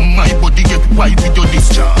 When you come, my body get white with your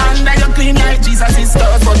discharge. Under your clean like Jesus is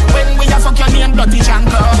stuff. But when we a fuck your name, bloody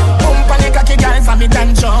janker. Pump on the cocky guys and me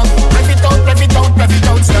done jump. Rev it out, rev it out, rev it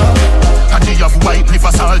out, stuff. And you have white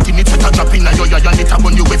liver salt in it. Set a drop in your eye and it a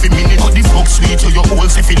run you every minute. But the fuck sweet to your whole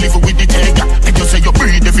if you live with the tiger. Make you say you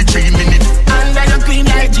breathe every 3 minutes. Under your clean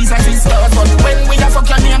like Jesus is stuff. But when we a fuck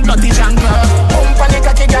your name, bloody janker. Pump on the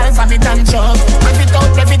cocky guys and me done jump. Rev it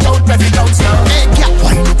out, rev it out, rev it out, stuff.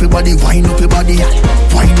 Wind up your body, wind up your body.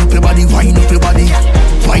 Wind up your body, wind up your body.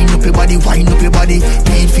 Wind up your body, wind up your body.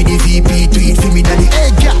 Do it for the VP, do it for me daddy.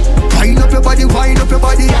 Hey, yeah. Wind up your body, wind up your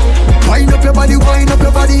body. Wind up your body, wind up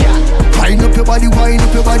your body. Wind up your body, wind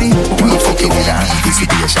up your body. Do it for Kevin and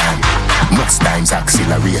visitation. Most times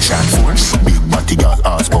acceleration force. Big body girl,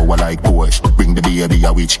 horsepower like Porsche. Bring the baby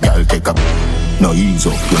a witch girl, take up. No ease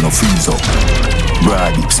up, you no freeze up.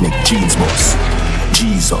 Broad hips make jeans bust.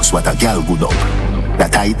 Jesus, what a gal good up.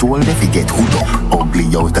 That I told if you get hood up.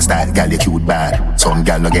 Ugly out the style, gal you cute bad. Some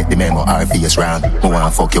gal no get the memo, our face round. I wanna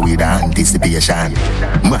fuck you with anticipation.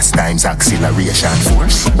 Most times acceleration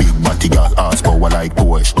force. Big body gal, horsepower like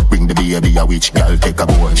Porsche. Bring the baby a witch gal, take a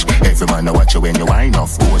Porsche. Every man a watch you when you whine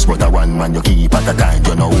of course. But a one man you keep at a time,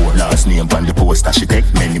 you know what. Last name on the poster, she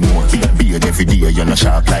take many more. Big beard every day, you know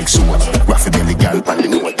sharp like sword. Ruffy belly gal, pan the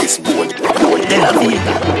notice board. De La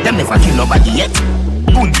Vega, them never kill nobody yet.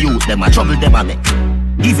 Good youth, them a trouble, them a make.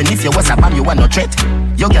 Even if you was a bomb, you want no threat.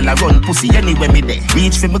 Your girl a run pussy anywhere me there.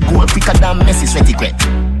 Reach for me goal quicker than Messi sweaty crap.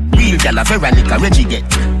 Real girl a Veronica Reggie get.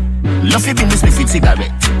 Love you business with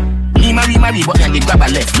cigarette. Me marry, but then they grab a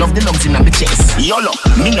left. Love the lungs in my chest. YOLO,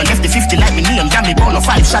 me no left the 50 like me name. Jam me bone of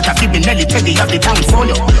 5 shot a flipping Nelly Teddy have the town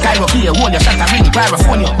folio. Cairo here, hold your shot a ring,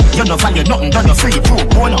 California. You no value nothing, done your free pro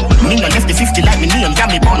bono. Me no left the 50 like me name. Jam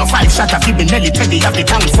me bone of 5 shot a flipping Nelly Teddy have the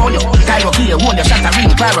town folio. Cairo here, hold your shot a ring,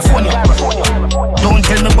 California. Don't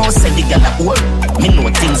tell me about say the girl at work. Me know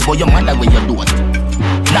things for your mother when you don't.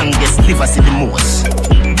 Longest live see the most.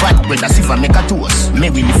 Bad brother if I make a toast. May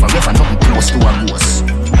we live forever, nothing close to a ghost.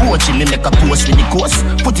 Coaching me make a post with the course.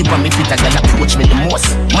 Put it on me Twitter, girl approach me the most.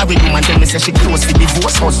 Married woman tell me say she close with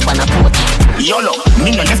divorce. Husband approach. YOLO, me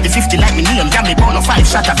no left the 50 like me name. Jam me bone of 5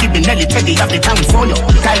 shot a flipping Nelly Teddy have the town folio.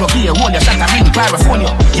 Cairo here, hold your shot a ring, California.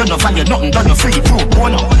 You no value nothing, done your free pro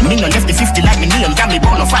bono. Me no left the 50 like me name. Jam me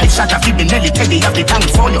bone of 5 shot a flipping Nelly Teddy have the town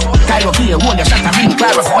folio. Cairo here, hold your shot a ring,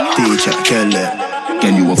 California. Teacher, Kelly,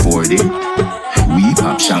 can you afford it? We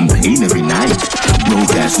pop champagne every night. No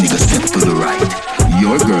gas nigga step to the right.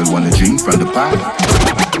 Your girl wanna drink from the pot.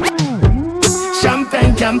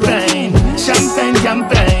 Champagne, champagne, champagne,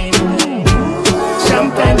 champagne,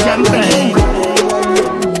 champagne, champagne.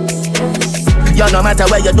 Yo, no matter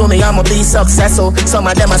where you do me, I'ma be successful. Some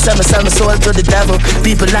of them I sell me soul to the devil.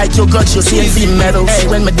 People like you, grudge you, see and medals. Hey,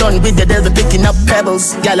 when me done with the devil, picking up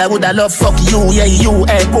pebbles. Girl, I woulda love fuck you, yeah you.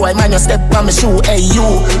 Hey, boy, man, you step on my shoe, hey you.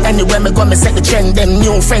 Anywhere me go, me set the trend. Them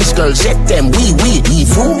new French girls, jet them, we,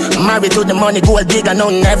 evil. Married to the money, gold digger, no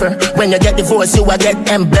never. When you get divorced, you a get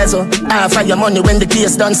embezzle. Half of your money when the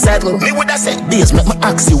case done settle. Me woulda said this, make me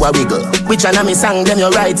ask you a wiggle. Which one of me sang them, you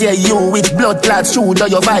right, yeah you. Which blood clots shoe, do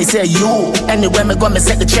your vice, yeah you. Anywhere me go, me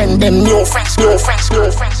set the trend. Them new French. Oh,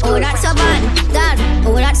 that's so bad, Dad.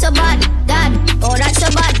 Oh, that's so bad, Dad. Oh, that's so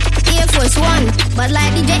bad. Air Force One, but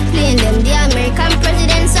like the jet plane, them the American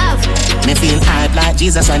presidents have. Me feel hype like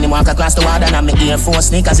Jesus when he walk across the water. And me Air Force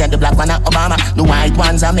sneakers, yeah, the black one at Obama. The white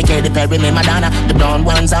ones are me Katy Perry, me Madonna. The brown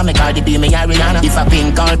ones are me Cardi B, me Ariana. If a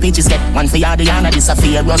pink or peaches get one for Adriana. This a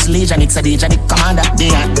Fearless Legion, it's a DJ, the commander. They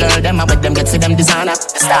hot girl, them I with them get for them designer.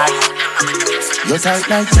 The star, you're tight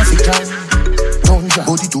like traffic jam.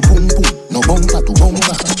 Body to boom boom, no bumper to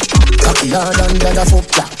bumper. Cocky hard and dada fuck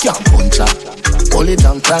ya, can't punch ya. Hold it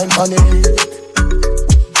and climb on it.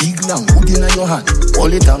 Big long hood in your hand.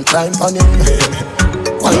 Hold it and climb on it.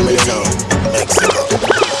 Follow me now, Mexico.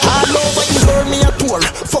 All over the world me a tour.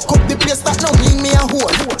 Fuck up the place that now mean me a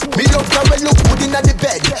whore. Me love her when look good inna the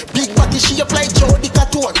bed. Big body she up like Jody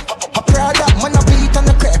Couture. A Prada man a beat and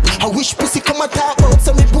a crepe. I wish pussy come a talk out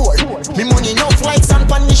so me bored. Me money enough like sand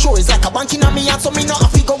pan the shore. It's like a bank inna me hand so me not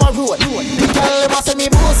have to go a road. The girl them a say me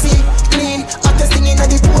bossy, clean. Hottest thing inna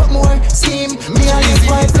the Portmore scheme. Me a live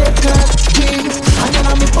my blood clot dream. And then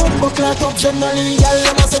a me pump clot up generally. Girl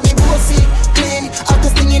them a say me bossy, clean.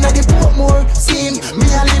 Hottest thing inna the Portmore scheme. Me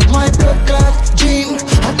a live my blood clot dream.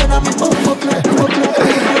 And then a me pump clot.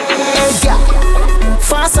 Hey girl,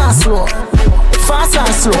 fast and slow, fast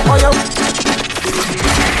and slow. Oh yo.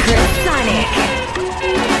 Sonic.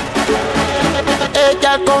 Hey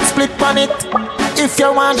girl, come split on it. If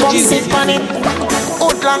you want, come sit on it.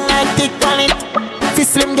 Out long like thick on it. Fi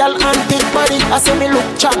slim girl and thick body. I say me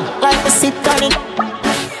look charm like me sip on it.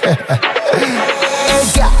 Hey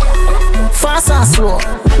girl, fast and slow,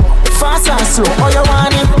 fast and slow. Oh you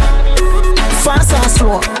want it? Fast and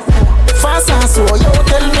slow, fast and slow. You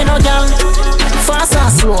tell me no girl. Fast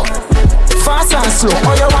and slow, fast and slow.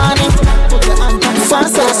 Oh you want it?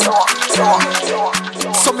 Fast and slow.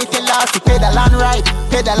 So me tell her to pedal and ride,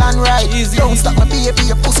 pedal and ride. Easy. Don't stop my baby,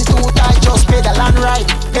 your pussy too tight. Just pedal and ride,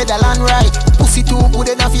 pedal and ride. Pussy too good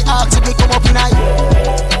enough, you ask me come up in I.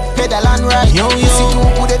 Pedal and ride, yo, yo. Pussy too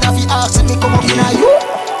good enough, you ask me come up in I.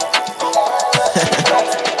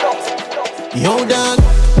 Yo dog,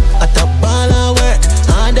 at the ball of work,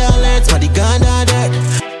 hard let's for the gun of that.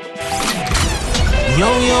 Yo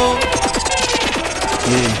yo,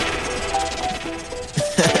 yeah.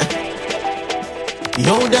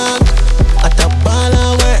 Yo dog, at the ball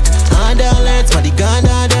of work, hard let's for the gun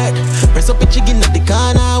of that. Press up a chicken at the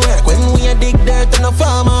corner work. When we a dig dirt on a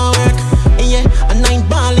farmer work, yeah, a 9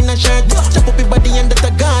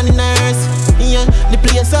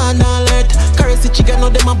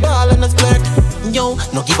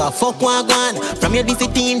 no give a fuck what gone. From your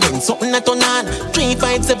DC team, then something that turn on.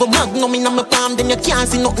 357 Magnum in my palm, then you can't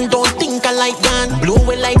see nothing, don't think I like gun. Blow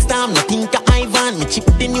away like storm, no think I Ivan. Me chip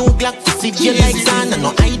the new Glock for see you like sun. And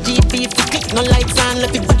no IGP for click, no lights on.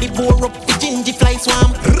 Let the body bore up the gingy fly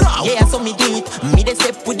swam. Yeah, so me do it. Me they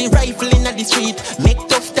step with the rifle in the street. Make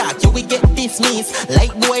tough talk, you will get dismissed.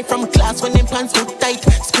 Like boy from class when them pants look tight.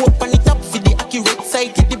 Scope on it up for the accurate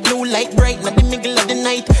sight. Hit the blue light bright, not the middle of the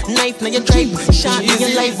night. Knife now you drive, shot in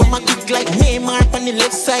your life. I'ma kick like Neymar on the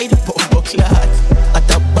left side. Bumbo clock. At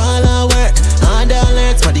the ball I work, hard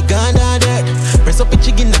alerts, but the gun are dirt. Press up a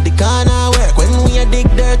chicken at the corner work. When we a dig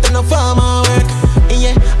dirt on the farmer work.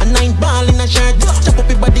 Yeah, a 9 ball in a shirt. Chop up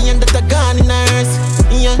your body and that a gun in a hearse.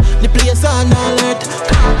 Yeah, the place on alert.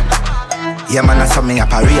 Yeah man, I saw me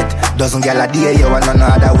operate. Doesn't get a day, you want no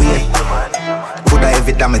other way. Coulda have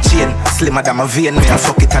it down my chain, slimmer than my vein. Me a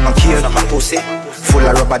fuck it and no care. My pussy full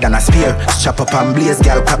of rubber than a spear. Chop up and blaze,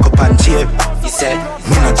 girl cock up and cheer. You said,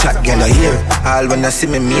 me no chat, girl you hear. All when you see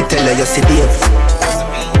me tell her you see Dave.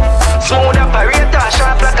 Smooth operator,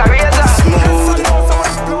 sharp like a razor. Smooth.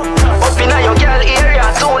 Up inna your girl area,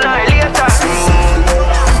 sooner or later.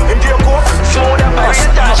 Smooth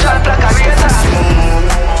operator, sharp like a razor.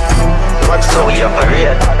 So we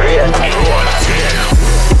operate,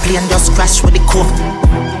 The plane just crash with the coke.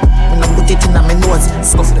 When I put it in my nose,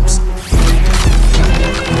 scuff them.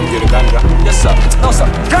 You the ganja? Yes sir. No sir.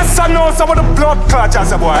 Yes sir, no sir. What the blood clot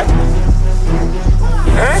as a boy?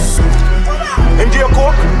 Eh? Into your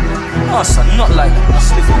coke? No sir, not like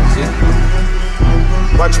slippers, yeah.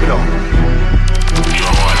 Watch me now.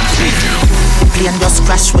 The plane just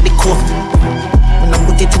crash with the coke. When I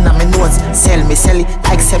put it in my nose, sell it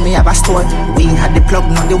like sell me have a store. We had the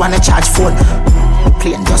plug, now they wanna charge phone. The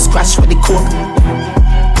plane just crash with the coke.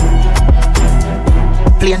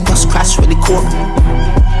 Plane just crash with the coke.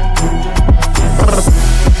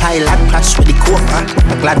 Pilot crash with the coke.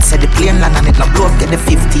 The glad said the plane land and it no blow. Get the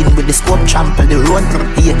 15 with the scope, trample the road.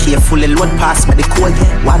 AK fully load, pass me the code.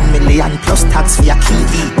 1 million plus tax for your key.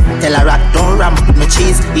 Tell a rat don't ramp with me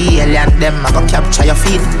cheese. The alien them I go capture your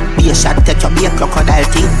feet. Be a shot, take your be a crocodile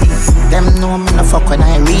teeth. Them know me no fuck when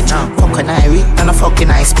I reach. Fuck when I reach, no fuck when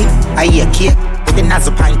I speak. I AK with the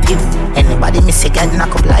nozzle pointed. Anybody miss a get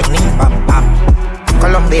knock up like me. Bam bam.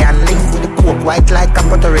 Colombian link with the coke white like a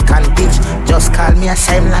Puerto Rican bitch. Just call me a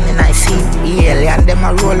Simon and I see alien them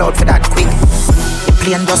a roll out for that quick. The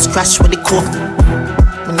plane just crash with the coke.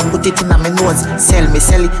 When I put it in my nose, sell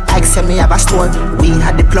it like sell me have a store. We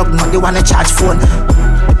had the plug, now they wanna charge phone.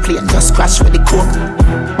 The plane just crash with the coke.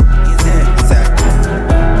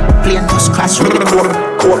 Plane just crash with the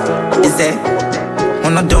coke. Is there?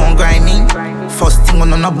 On a down grinding. First thing on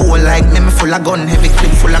a bowl like me full of gun, heavy clip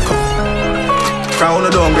full of cup. On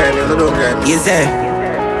the don't grind. Is there?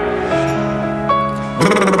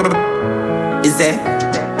 Is there?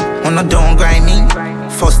 On a don't grind me.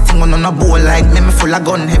 First thing on a bowl like me full of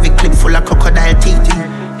gun, heavy clip full of crocodile teeth.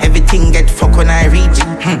 Everything get fuck when I reach.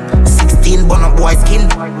 16 bun up boy skin.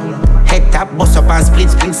 Head tap, bust up and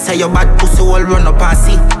split. Say your bad pussy all run up and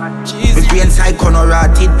see. The green side corner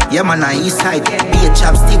rotted. Yeah man on east side, be a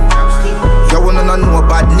chapstick. You wanna know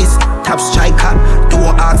badness. Top striker,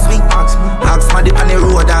 don't ask me. Ask my dip on the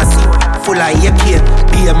road and see. Full of AK,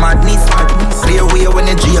 be a madness. Clear way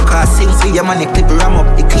when the J car sing. See your man the clip ram up,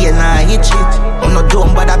 the clear now hit it. On no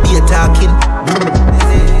dumb but I be a talking.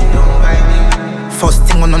 First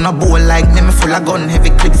thing on a bowl like me full of gun, heavy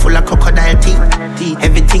clip full of crocodile teeth.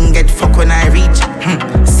 Everything get fuck when I reach.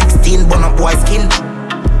 16 bun up boy skin.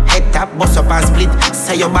 Head tap, bust up and split.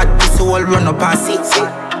 Say your bad pussy all run up and see.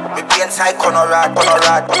 Me be inside corner rad.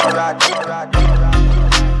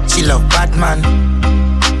 She love Batman.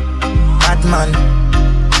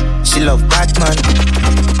 She love Batman.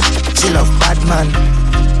 She love Batman.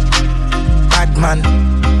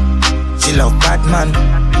 She love Batman.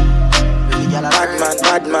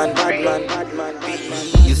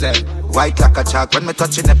 You said white like a chalk when me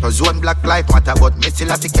touching up a zone. Black life matter but me still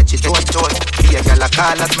have to catch it tone. Be a girl a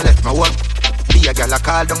call as me left my work. Be a girl a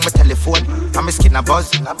call down my telephone. And my skin a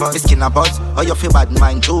buzz. Oh you feel bad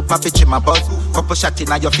mind too, papi chim my buzz. Couple shot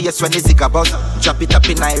in your face when the zig a buzz. Drop it up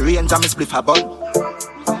in my range and me spliff a ball.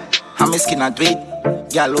 And my skin a do it.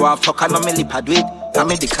 Girl want fuck and me lip a do it. And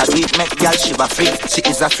me dick a do it, make girl shiver freak. She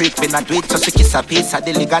is a freak when I do it, so she kiss a piece of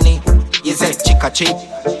the ligani. Is a chick a chick.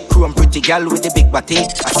 Chrome pretty girl with the big body.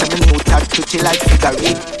 I say me new tag pretty like figure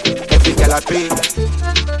eight. Every girl a pray.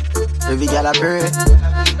 Every girl a pray.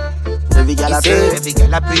 Every girl a pray. Every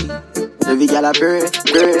girl a pray. Every girl a pray.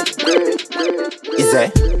 Is a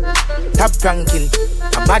top ranking.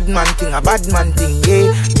 A bad man thing,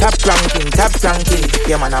 yeah. Top ranking,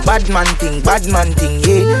 yeah man, a bad man thing,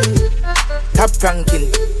 yeah. Top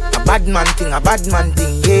ranking, a bad man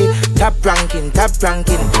thing, yeah. Top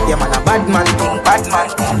ranking, yeah man, a bad man thing.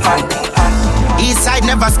 Eastside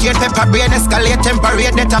never scared, pepper brain escalate,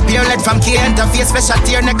 temperate, that appear, let from key interface, special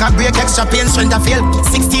tear, neck a break, extra pain, strength a fail.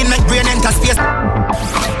 16 make brain enter space.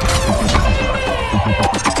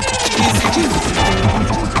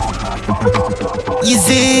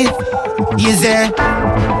 Easy.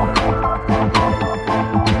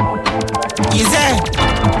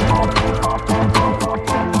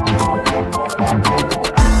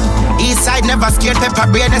 Eastside never scared, pepper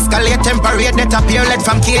brain escalate, temperate, that appear, let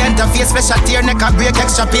from key interface, special tear, neck a break,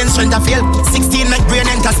 extra pain, strength a fail. 16 make brain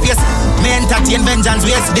enter space. Me entertain vengeance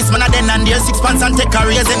ways. This man a then and there 6 pants and take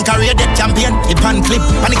careers in career dead champion. It pan clip,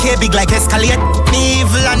 and the K big like escalate. Me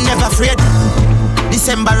evil and never afraid.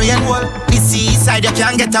 December rain, this eastside you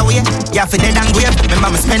can't get away. You have to dead and grave.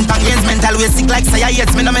 Remember me spend pan gains, mental way sick like say I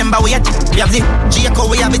hate me no remember wait. We have the Jaco,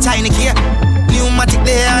 we have the tiny key. Pneumatic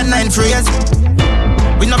there and 9 phrase.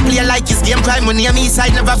 We no play like his game crime. When near me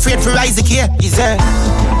side never afraid for Isaac here.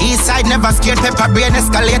 Eastside never scared, pepper brain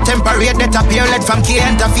escalate, temperate, that appear, let from key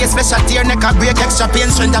interface, special tear, neck a break, extra pain,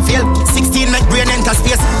 strength a fail. 16 make brain enter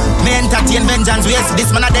space. Me entertain vengeance ways. This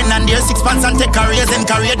man a then and there 6 pants and take careers in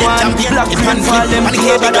career dead champion. It pan flip, and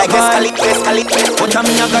the big like escalate. But I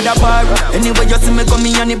me a got a bar. Anyway you see me come me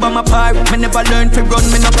and it by my par. Me never learn to run,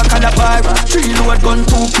 me no go call a bar. 3 load gun,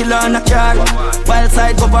 2 killer and a car. Wild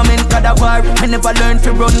side government got a war. Me never learn to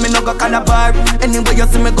run, me no go call a bar. Anyway you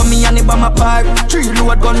see me come me and it by my par. 3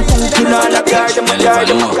 load gun, 2 killer and a car.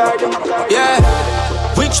 Yeah.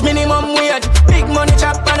 Which minimum wage? Big money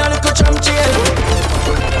chop and a little chump chill.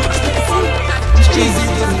 GEEZY.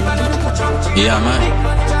 Yeah man,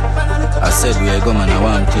 I said we are going and I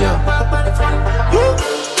want to.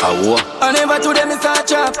 I never to them is a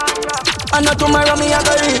chop. And not tomorrow me a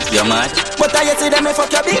go rich. You mad? But I see them me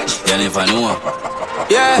fuck your bitch. You never know.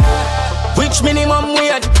 Yeah. Which minimum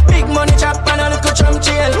wage? Big money chop and a little chump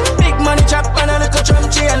chill. Big money chop and a little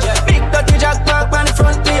chump chill. Big dirty jack park on the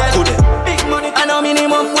front page. Big money and a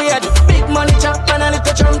minimum wage. Big money chop and a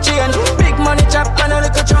little chump chill. Big money chop and a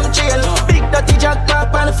little chump chill. Big dirty jack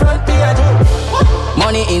park on the front page.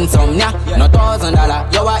 Money insomnia, no $1,000.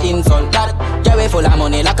 You a insult that. You way full of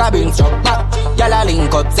money like a bring struck back. Y'all a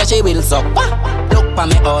link up, say she will suck back. Look pa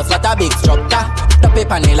me house, what a big structure. The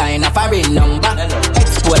paper on the line, a foreign number.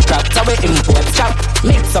 Export crap, so we import crap.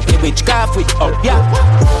 Mix up the witchcraft with up, yeah.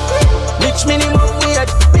 Rich minimum wage.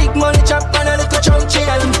 Big money chop and a little chump chain.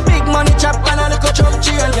 Big money chop and a little chump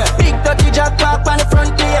chain. Big dirty jack park on the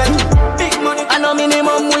front page. Big money and a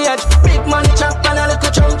minimum wage. Big money chop and a little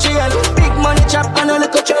chump chain. Big money chop and a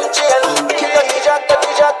little chump chain. Big dirty jack.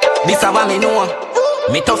 This a what me know.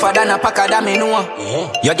 Me tougher than a packer that me know.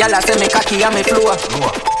 Your gyal a say me cocky and me flow.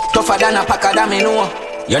 Tougher than a packer that me know.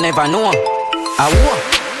 You never know. A war.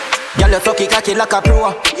 Gyal you sucky cocky like a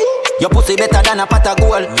pro. Your pussy better than a pot of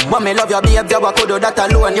gold. But me love your babe, you could do that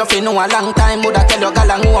alone. You fi know a long time, woulda tell your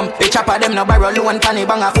gal and home. The chopper them no borrow loan, panny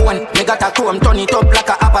bang a phone. Me got a chrome, turn it up like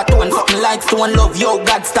a upper tone. Something like stone, love you,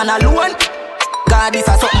 God stand alone. God this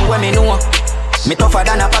a something where me know. Me tougher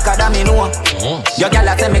than a packer that me know. Your gal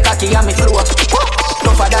a say me cocky and me flow.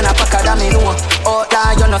 Tougher than a packer that me know. Oh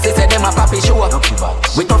la, you know say them a papi show.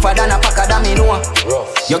 We tougher than a packer that me know.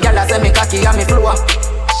 Your gal a say me cocky and me flow.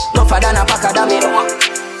 Tougher than a packer that me know.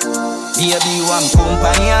 Baby, you am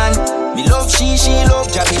companion. Me love she love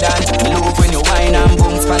Javidan. Me love when you whine and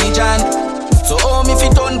boom Spanish Jan. So oh me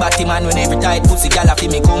fit on batty man when every tight pussy gal a fi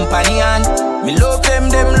me companion. Me love them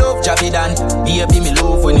love Javidan. Baby, me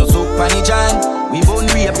love when you so Spanish Jan. We born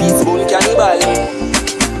rapists, born cannibal.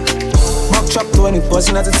 Mock chop 20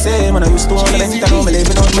 buzzing at the same. And I used to want to let me know me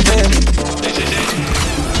living out my dream.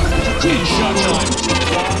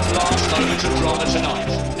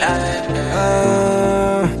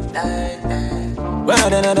 Well,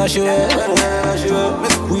 then I dash you,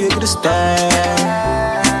 we get the star.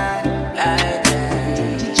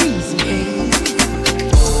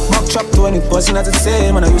 Mock chop 20 buzzing at the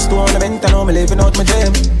same. And I used to want to vent, I know me living out my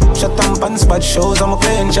dream. Shut down pants, bad shows, I'm a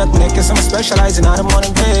plane. Shot me cause I'm specializing out of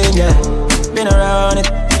morning pain, yeah. Been around it,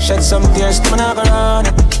 shed some tears, still not around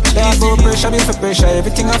it. Yeah, for pressure, be for pressure,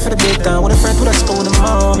 everything off for the big time. With a friend with a school in the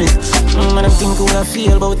moment. And I'm thinking what I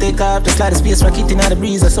feel, but we take off. Just like the space rocket in the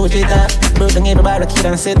breeze, that's how we take off. Broke down everybody, kid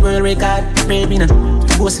and said world record. Baby, nah,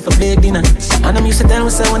 go see for big dinner. And I'm used to tell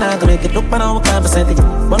myself when I can make it. Look, man, we can't percent it.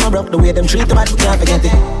 But no broke the way them treat the bad, we can't forget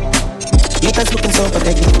it. Haters looking so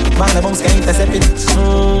pathetic. Bang the bombs can't intercept it.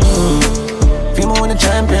 Feel more in the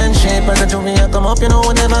championship. As a junior come up, you know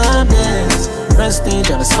we never have this. prestige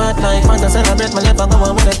and a smart life. Want to celebrate my life, I go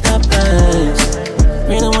on with the top prize.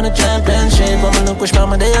 Me don't want a championship, but me no push by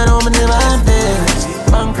my day, I know me never have this.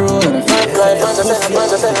 Bankroll and a fat life, want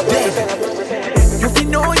to celebrate. If you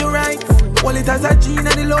know you're right, well it has a gene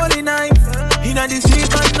and the lonely night. Inna the street,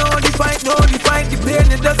 man, no the fight, the pain,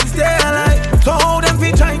 the dust stay alive. So how them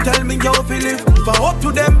fi try tell me how fi live? If I up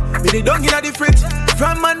to them, me they don't get the fridge.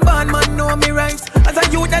 From man, born man, know me right. As a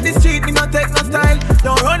youth at the street, me not take no style.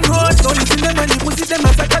 Don't run roads, don't listen them and the pussy them.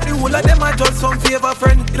 As I got the whole of them, I just some favor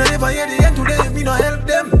friend. You know never hear the end to them, me no help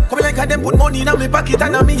them. Come like a them put money in my pocket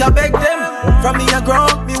and me I beg them. From me I grow,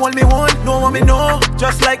 me all me want, know what me know.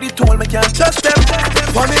 Just like the tool, me can't trust them.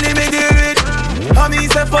 Family me deal with. I me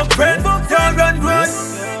say fuck friend, fuck y'all run.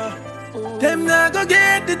 Them not go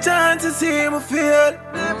get the chance to see me feel.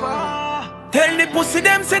 Tell the pussy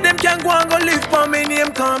them say them can go and go live for me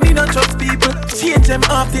name. Cause me not trust people. Change them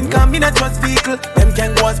often cause me not trust vehicle. Them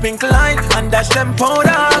can go and sprinkle line and dash them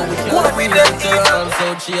powder. What we them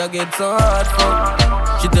so she a get so hard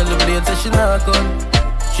fuck. She tell the blade say she not gun.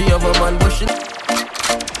 She have a man pushing.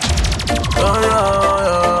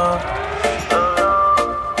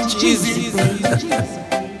 GEEZY.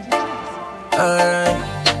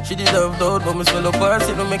 Alright, she did have doubt, but me swell up her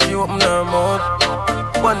seat to make she open her mouth.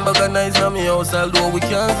 One bag of nice on me house, although we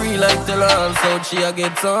can't agree like tell her all south. She a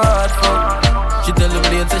get so hard fuck. She tell the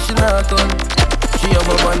blade say she not gun. She have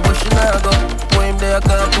a man but she not go. When him there a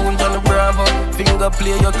cartoon Johnny Bravo. Finger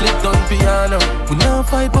play your click on piano. We not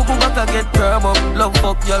fight but we back a get crab up. Love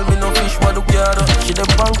fuck y'all me no fish what do yard up. She the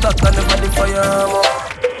Bangkok and never the fire up.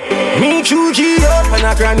 Me true G up and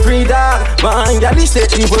a Grand Prix dog. Man, y'all is set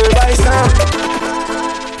the world by star.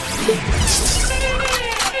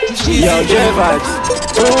 Yo, J-Vibes.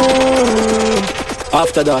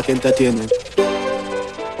 After Dark Entertainment.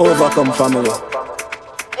 Overcome family.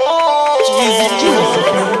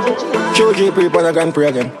 True G pre on a Grand Prix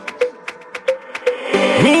again.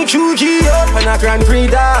 Me true G up and a Grand Prix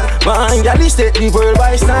dog. Man, y'all is set the world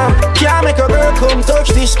by storm. Can't make a girl come touch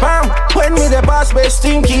this palm. When me the boss best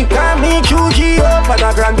thing keep calm. Me true G up and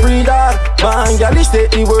a Grand Prix dog. Man, y'all is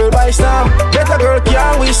set the world by storm. Better girl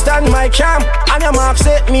can't withstand my charm. And your mark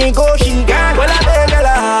set me go she gone. Well I beg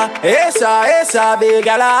gala, esa beg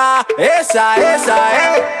gala, esa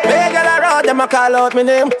hey. Beg gala round them a call out me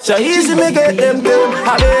name. So easy me get them them.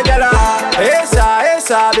 I beg gala,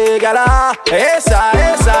 esa beg gala, esa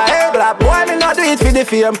hey, black boy, me not do it for the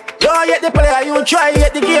fame. Don't get the player, you try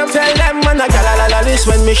get the game. Tell them man a gala this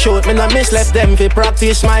when me shoot. Me not miss left them fi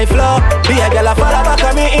practice my flow. Be a gala follow back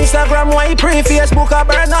on me Instagram. Why pre Facebook I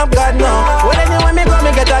burn up God no. Well anyway me go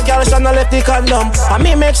me get a girl so no left the condom. And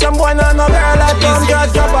me make some boy no girl at come.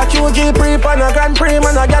 Just drop a QG pre on a Grand Prix.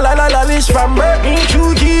 Man a gala this from birth. Me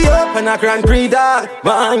QG up and a Grand Prix dog.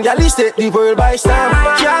 Man gal is set the world by storm.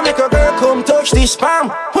 Can't make a girl come touch this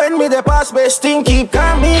palm. When me the pass best thing keep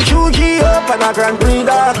me QG up and a Grand Prix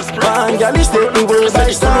dog. Man, y'all is take the world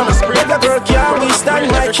by storm. Make a girl can't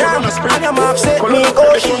withstand my charm. And your mouth set me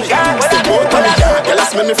go she can't. Girl,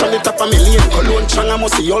 smell me from the top of my lane. Cologne chang, I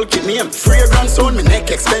must see all kid name. Fragrance on me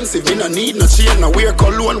neck expensive. Me no need no chain. No wear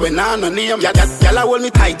cologne when I no name. Yeah, that girl I hold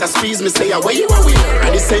me tight. I squeeze me say, where you are wear?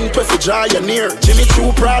 And the scent with the draw you near. Jimmy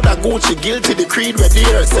Choo, Prada, Gucci, guilty. The creed we're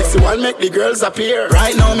dear. Sexy one make the girls appear.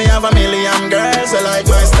 Right now me have a million girls. I like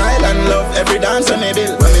my style and love every dance on me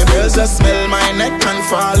bill. When the girls just smell my neck and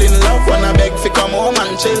fall in love. When I beg fi come home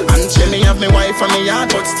and chill. And chill me have me wife and me yard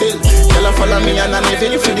but still. Girl I follow me and I live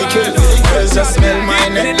in for the kill. The girls just smell my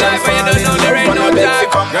neck and fall in love. When I beg fi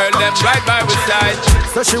come girl them right by my side.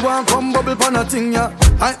 So she want come bubble pon a thing ya.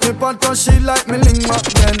 I me pot cause she like me linger.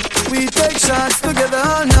 Then we take shots together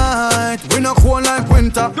all night. We no cold like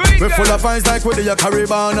winter. We full of vibes like we the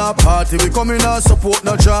Caribbean party. We come in and support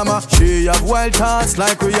no drama. She have wild thoughts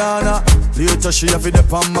like Rihanna. Later she have it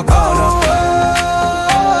up on my corner.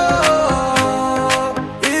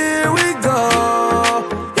 Here we go,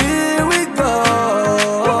 here we go.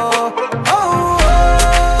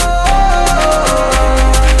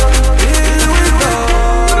 Here we go.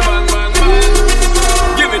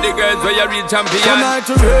 Give me the girls where you real champion. Tonight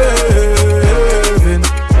to raving.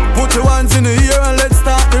 Put your hands in the air and let's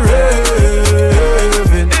start the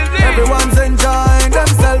raving. Everyone's enjoying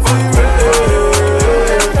themselves. We raving.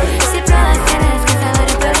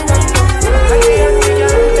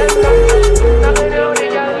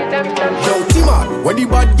 Where the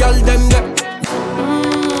bad girl them get?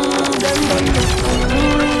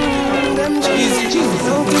 GEEZY.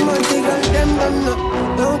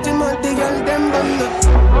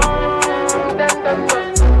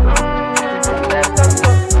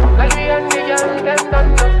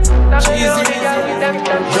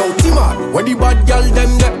 Yo, T-Man, where the bad girl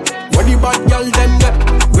them get? Where the bad girl them there?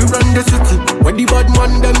 We run the city. Where the bad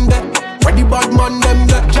man them there? Where the bad man them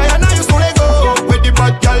there? Giant I used to let go. Where the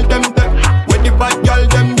bad girl them there? Where the bad girl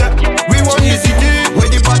them there? We run the city. Where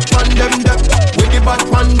the bad man them there? Where the bad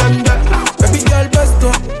man them there? Baby girl best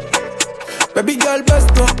up. Baby girl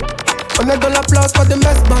best up. On est dans la place, pas de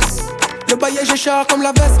messe basse. Le baillet je char comme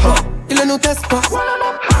la Vespa. Il ne nous teste pas.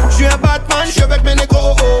 J'suis un Batman, j'suis avec mes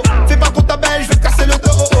négros. Fais pas contre ta belle, j'vais te casser le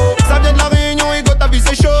dos. Ça vient de la Réunion, Ego, ta vie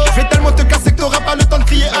c'est chaud. J'vais tellement te casser que t'auras pas le temps de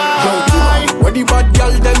crier aïe. Where the bad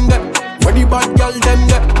girl them there? Where the bad girl them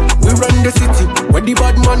there? We run the city. Where the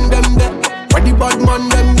bad man them there? Where the bad man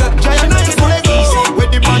them there? Giant I used to let go. Where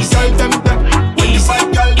the bad girl them there? Where the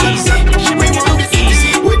bad girl them there? We run the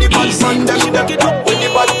city. Where the bad man them there? Where the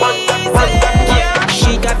bad man them there?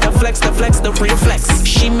 She got the flex, the real flex.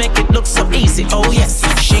 She make it look so easy, oh yes.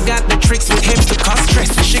 She got the tricks with hips to cause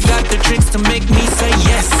stress. She got the tricks to make me say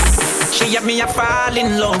yes. She have me, I fall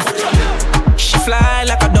in love. She fly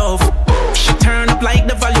like a dove. She turn up like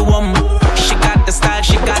the volume. She got the style,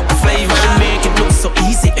 she got the flavor. She make it look so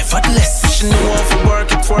easy, effortless. She know how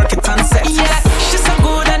to work it on set. Yeah, she's so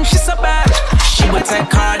good and she's so bad. She would take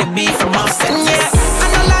Cardi B from offset. Yeah,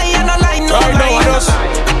 I no lie, no lie.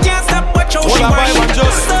 I can't stop watching how she work.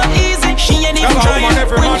 So easy, she ain't even trying.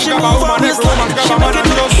 When she move on this line, she make it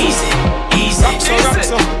look easy, easy,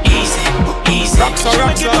 easy, easy. Rock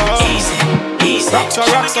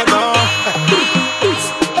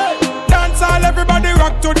Dancehall, everybody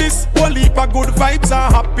rock to this. Whole heap of good vibes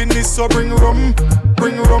and happiness. So bring rum,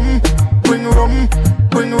 bring rum, bring rum,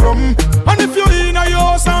 bring rum. And if you're in a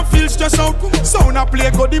house and feel stressed out, sound a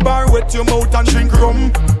play, go the bar, wet your mouth and drink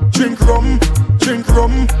rum, drink rum, drink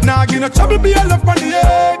rum. Nah, give no trouble, be a love on the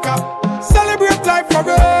acre. Celebrate life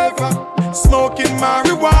forever. Smoking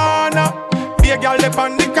marijuana. Be a girl left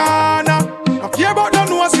on the corner. Don't care about the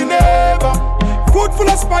nose you never. Food full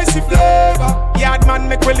of spicy flavor. Yard man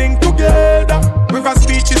make we link together. Rivers,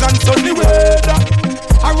 beaches and sunny weather.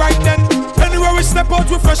 Alright then, anywhere we step out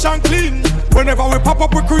we fresh and clean. Whenever we pop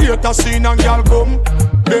up we create a scene. And y'all come,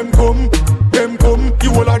 them come, them come.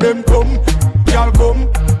 You all of them come. Y'all come,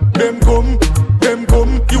 them come, them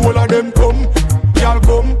come. You all of them come. Y'all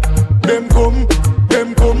come, them come,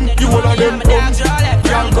 them come. You all of them come.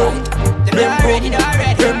 Y'all come, them come,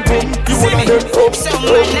 them come. You all of them come. So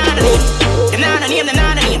much name, the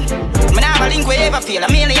name. Man, I have a link we ever feel. A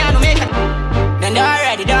million to make it. Then they're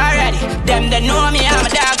already. Them they know me, I'm a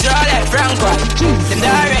dog, so all that Franco. Them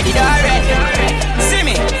they're already. See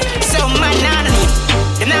me? So much name.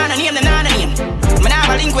 The name. Man, I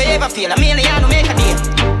have a link we ever feel. A million to make a deal.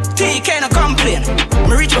 TK no complain.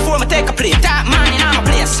 Me reach before me take a play. That man in my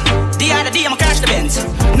place. The other day I catch the Benz.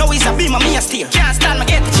 No, he's a beam of me a steal. Can't stand me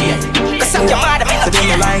get the chair. Cause I'm your mother, me no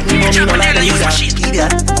care. You don't like the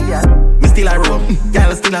me still a roll.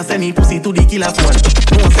 Girl still a send me pussy to the killer phone.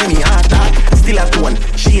 No send me hard talk. Still a tone.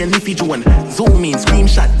 She and Niffy Joan. Zoom in,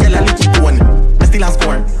 screenshot, girl a little phone. Me still a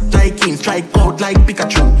score. Strike in, strike out like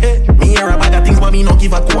Pikachu. Me hear a bag of things but me no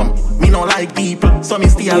give a comb. Me no like people, so me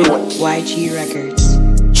stay alone. YG Records.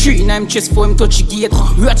 3 9 chest for him touch the gate.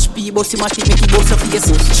 Watch P bossy matic make he boss a face.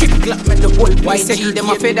 Chip clap make the whole place say them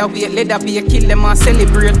a featherweight. Leather be a kill them and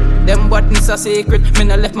celebrate. Them badness a secret. Me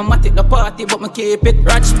no left my mat at the party but me keep it.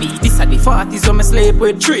 Watch P this a the 40s so me sleep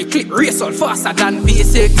with. 3 click race all faster than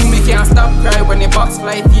basic. Me can't stop cry when the box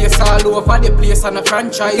fly face all over the place on a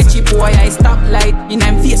franchise. Itchy boy I stop light. In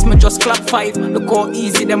him face me just clap 5. Look how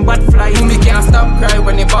easy them bad fly. Me can't stop cry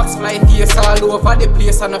when the box fly face all over the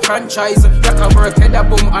place on a franchise. Rock a work head a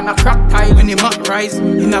boom and a crack tie when the mat rise.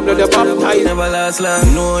 In a blood a baptize. Never last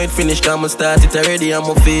long. Know it finished, I'ma start it already.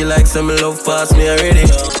 I'ma feel like some love past me already.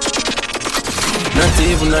 Not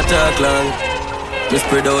even a talk long. Me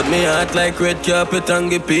spread out me heart like red carpet and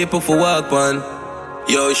give people for walk on.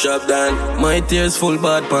 Yo, shop down, my tears full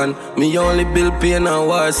bad pan. Me only build pain and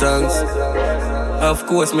war songs. Of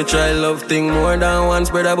course, me try love thing more than once,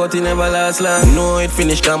 brother, but it never last long. Know it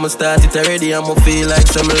finished, I'ma start it already. I'ma feel like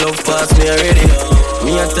some love past me already.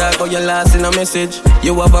 Me attack how you last in a message.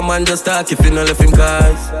 You have a man just talk if you no left him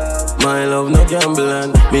cause. My love no gamble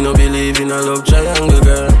and me no believe in a love triangle,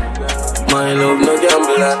 girl. My love no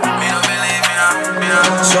gamble and me no believe in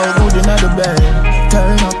a. So good in the bed,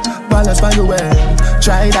 turn up, balance by your way.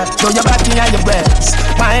 Try that, show your body and your breasts.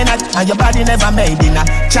 Why not? And your body never made in a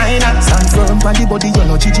China. Stand firm on the body, you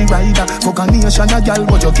know Gigi rider. Fuck a nation, a girl,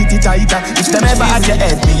 but you kitty tighter. If them ever at your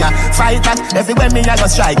head, me a fight back. Everywhere me I go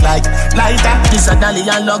strike like lighter. This a dolly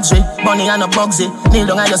and luxury, bunny and a bugsy. Kneel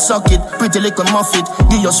down and you suck it, pretty little muffet.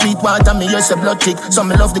 Give your sweet water, me use a blood tick. So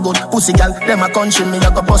me love the good pussy, girl. Them a country, me a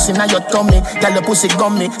go bustin' on your tummy. Girl, your pussy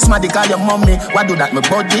gummy, smarty call your mommy. What do that, me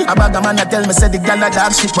body? A bag of man a tell me say the girl a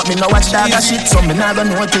dog shit, but me no watch that shit, so me never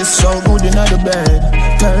notice. So good in the bed.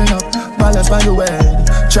 Turn up, balance by the way.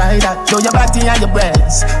 Try that, show your body and your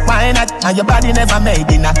breasts. Why not? And your body never made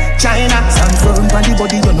in China. Stand firm on the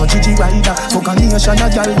body, you know GEEZY rider. Fuck a nation, a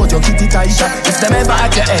girl, but your kitty tighter. If them ever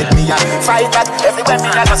at your head, me a fight that. Everywhere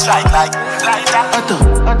me a go strike like lighter. Otto,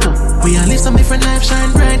 we all live some different life,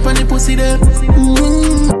 shine bright on the pussy there.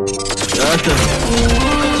 Otto,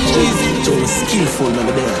 GEEZY, so skillful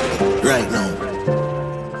over there, right now.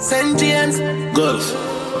 St. James, Gulf.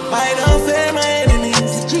 I don't fear my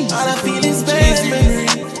enemies. All I feel is bad memory.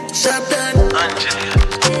 Shut down.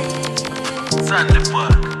 Sandy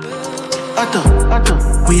Park. Otto,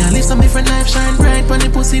 we all live some different life, shine bright on the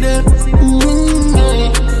pussy there.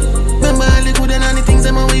 Remember all the good and all the things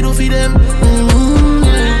them we do for them.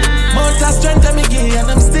 Mount of strength that me give and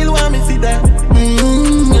them still want me for them.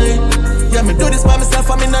 Yeah, me do this by myself,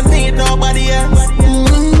 I me not need nobody else.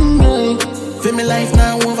 Feel me life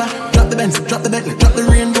now over. Drop the Benz, drop the Bentley, drop the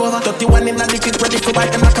Range Rover. 31 in the liquid, ready for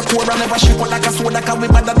bite them like a cobra. Never shake out like a soda, cause we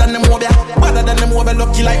better than them over. Better than them over,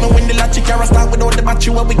 lucky like me when the latchy car start without the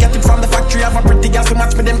battery. Where we get it from the factory. Have a pretty gas to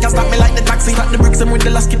match me, them can stop me like the taxi. Cut the bricks and with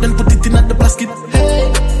the lasket, then put it in at the basket. Hey,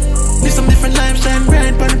 live some different life, shine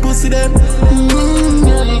bright, pan the pussy them.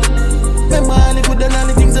 Remember all the good and all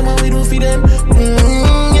the things that we do for them.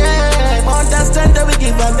 Yeah, all that strength that we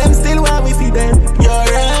give and them still want we feed them. You're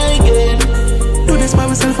right, yeah. Do this by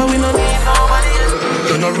myself and we don't need nobody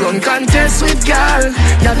else. You no run contest with girl.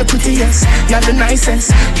 You're the prettiest, you're the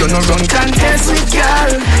nicest. You no run contest with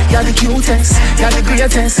girl. You're the cutest, you're the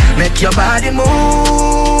greatest. Make your body move.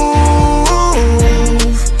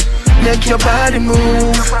 Make your body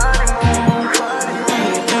move.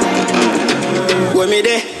 When me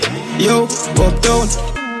there, yo, uptown.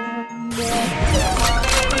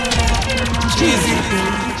 GEEZY.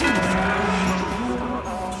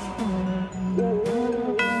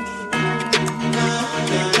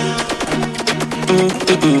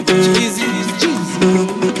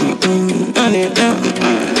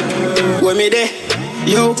 When me there,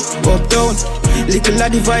 yo, uptown. Little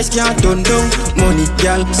of device can't turn down. Money,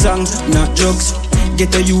 girl, song, not drugs.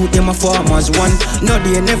 Get a youth, them a farmers one. No,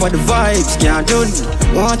 they never the vibes can't done.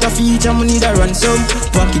 Want a feature, me need a ransom.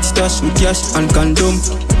 Pocket stash with cash and condom.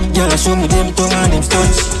 Girl, I show me them tongue and them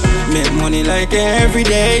stunts. Make money like every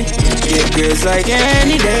day. Get girls like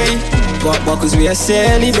any day. Got buckles we a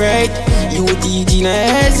celebrate. You DG no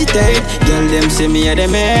hesitate. Girl them say me a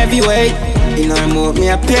them heavyweight. In our mouth me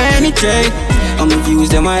a penetrate. I'ma views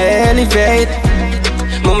them I elevate.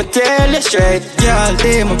 Mama tell you straight. Girl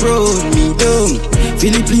them a road me down.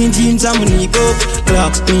 Philippine jeans and money go.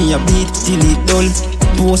 Clocks me a beat till it dull.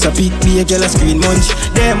 Post a pic be a girl a screen munch.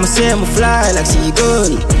 Them a say me fly like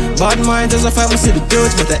seagull. Bad mind as I fight me see the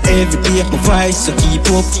grudge. But every day my vice so keep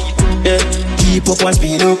up. Yeah, keep up and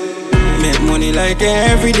speed up. Make money like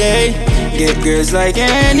every day. Get girls like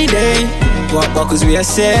any day. Walk buckles we a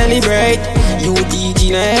celebrate. You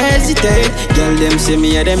DG no hesitate. Girl them say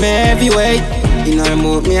me a them heavyweight. In our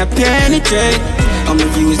mouth me a penetrate. I'ma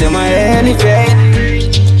views them I elevate.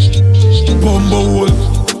 Bumble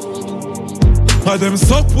and them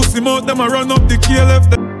suck pussy mouth, them a run up the key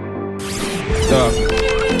left.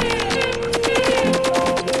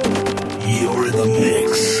 You're in the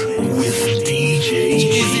mix with DJ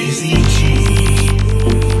GEEZY.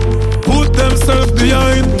 Put themselves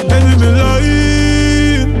behind enemy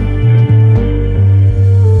line.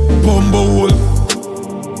 Bumble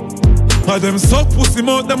and them suck pussy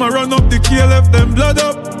mouth, them a run up the key left them blood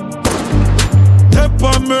up. Step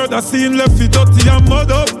on murder scene left it dirty and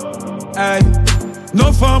mud up. Aye.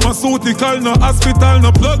 No pharmaceutical, no hospital,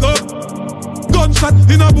 no plug up. Gunshot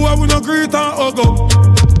in a boy, we no greet and hug up.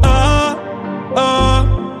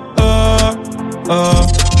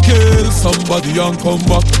 Kill somebody and come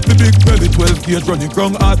back. The big belly 12 gauge running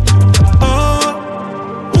ground hot.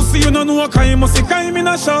 Pussy you no know kind, must see kind in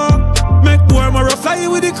a show. Make boy more fly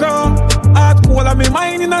with the crown. Hard cold and me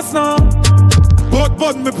mind in a snow.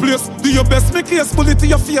 But me place, do your best, me case, pull it to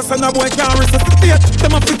your face and a boy can't resuscitate.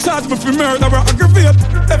 Them have to charge me for murder or aggravate.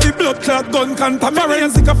 Every blood clot gun contaminate.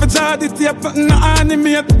 And sick of a jar, the tape, nothing to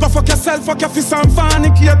animate. Go fuck yourself, fuck your fist and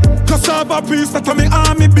fornicate. Cause have a piece that me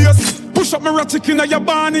army base. Push up me ratchet in your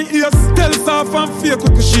barney ears. Tell soft and fake,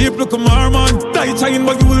 look a sheep, look a marmon. Die trying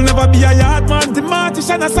but you will never be a yard man. The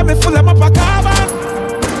martian I say me full of up a carbon.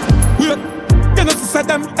 Wait. You know, say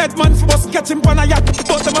them headman for bus catch him on a yacht.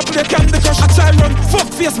 But them a play Candy Crush. I try run, fuck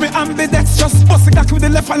face me ambidextrous. Bust it back with the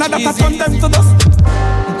left hand and that I turn them to dust.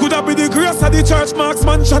 Coulda be the grace of the church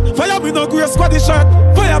marksman shot. Fire me no grace squad the shirt.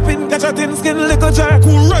 Fire pin catch a thin skin little jerk.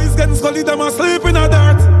 Who rise against scully them a sleep in a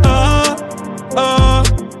dirt.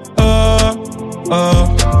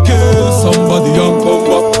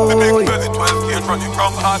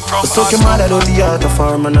 suck your mother out the heart of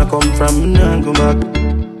farm and I come from, me nah go back.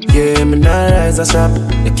 Yeah, me nah rise a strap.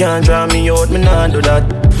 You can't draw me out, me nah do that.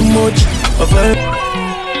 Too much of it.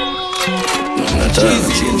 No time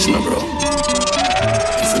to change no bro.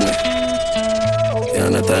 Listen me. You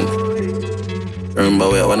understand? Remember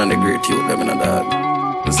we are one of the great youth them in a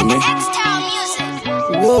dog. Listen me.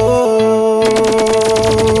 Whoa.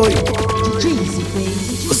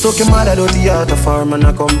 Suck your mother out the heart of farm and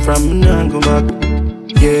I come from, me nah go back.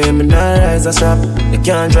 Yeah, me nah rise a strap. You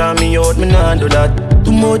can't draw me out, me nah do that.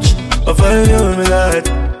 Too much of a you me like.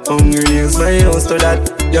 Hungry is my house to that.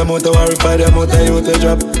 The amount of worry for the amount of you to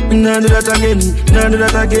drop. Me nah do that again, nah do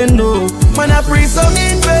that again, no. Man I pre some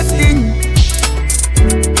investing.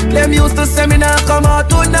 Them used to say me nah come out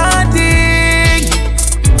to nothing.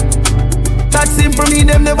 That simple me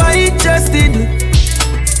them never interested.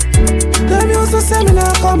 Them used to say me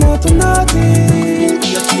nah come out to nothing.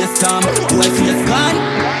 Your face calm, my face gone.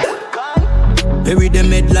 Bury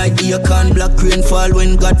them head like Akon. Black rain fall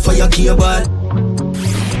when God fire cable.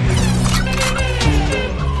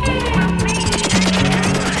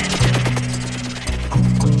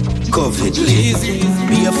 Coverage lazy.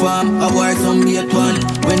 Be a farm, a war some be a one.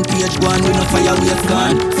 When page one, we no fire waste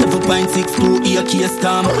gone. 7.62 ear case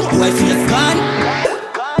storm. My face gone.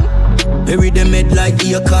 Bury them head like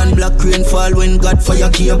Akon. Black rain fall when God fire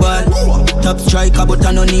cable. Top striker but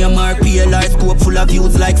I no name or PLR. Scope full of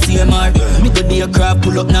views like CMR. Me go the aircraft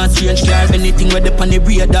pull up now strange car. Anything where they on the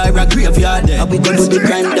radar a graveyard. I we go do the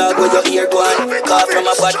crime dog where your ear gone. Call from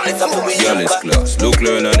a badness and we girl is class, look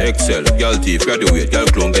learn and excel. Girl thief, graduate, girl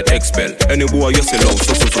clone get expelled. Any boy you sell out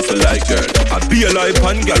so like girl. I be a life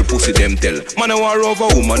and girl pussy them tell. Man I war over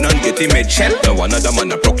woman and get him head shell. Now another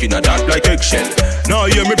man a broke in a dark like eggshell. Now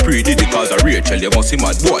hear me pretty the cause of Rachel. You must see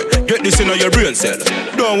mad boy, get this in your brain cell.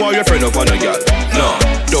 Don't want your friend up on a girl. No,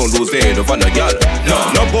 don't lose the head up on a girl.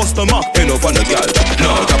 No bust a map, pen up on a girl.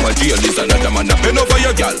 No, top a jail is another man a pen over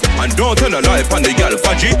your girl. And don't turn a life on the girl.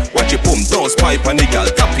 Faji, watch it boom, don't spike on the girl.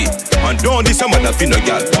 Tap it, and don't this a man a fin a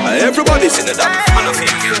girl. Everybody's in the dark, man a fin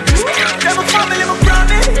girl. Never family, my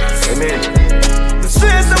promise. Amen. The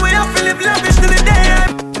swear so we have to live lavish till the day.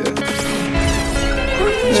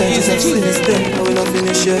 Jesus, finish them, I will not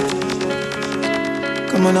finish yet.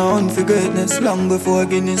 Come on, I want for greatness long before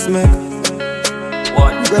Guinness make.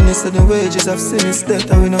 One granny said the wages of sin is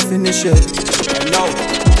death, I will not finish yet. No.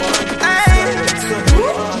 Hey,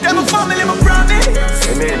 never family, my promise.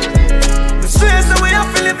 Amen. The swear so we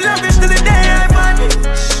have to live lavish till the day I vanish.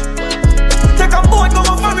 Take a boat, go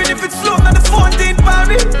my family if it's slow, not the 14th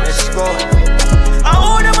Paris. Let's go. I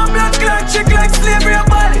own them a blood clot, check like slavery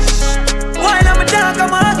abolish. While I'm a dog,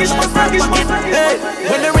 I'm a huggish, my huggish. Hey,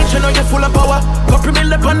 when they reach, you know you're full of power. Couple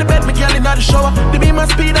mil up on the bed, me girl in the shower. The beam my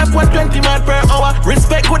speed up 120 miles per hour.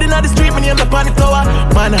 Respect good in the street, me name the panic tower.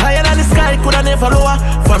 Man higher than the sky, coulda never lower.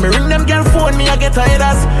 For me ring them girl phone, me I get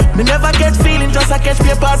headers. Me never get feeling, just I catch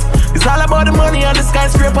papers. It's all about the money and the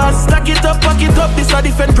skyscrapers. Stack it up, this a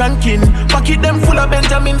different ranking. Pocket them full of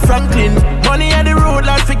Benjamin Franklin. Money on the road,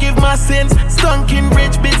 Lord forgive my sins. Stunking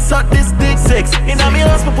rich bitch, suck this dick six. In a me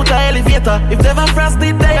house, me put a elevator. If never frost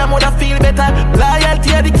did die, I woulda feel better.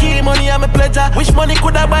 Loyalty are the key, money I'm a pleasure. Wish money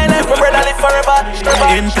coulda buy life, my brother live forever.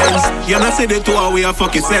 Intense, you know say the two are we a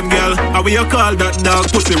fucking same girl. How we a call that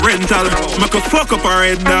dog pussy rental? Make a fuck up her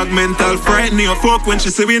head dog mental. Frighten your fuck when she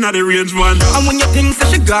see we not the range one. And when you think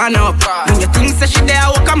that she gone up, when you think that she there,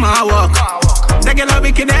 walk come and walk. That girl a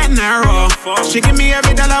wicked and narrow. She give me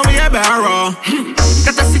every dollar we a borrow.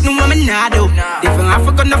 Got a sick no woman nah do. Different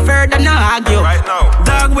Africa no further no argue. Right now,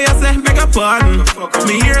 dog we a say beg a pardon.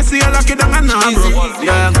 Me here see you lucky down and nah bro.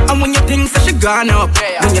 Yeah. And when you think that she gone up,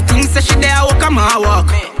 when you think that she there, walk come and walk.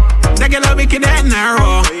 That girl a wicked and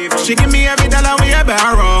narrow. She give me every dollar we a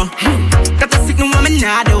borrow. Got a sick no woman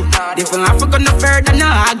nah do. Different Africa no further no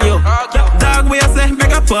argue. Dog we a say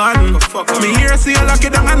beg a pardon. Me here see you lucky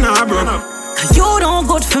down and nah bro. You don't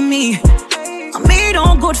good for me, and me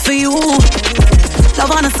don't good for you.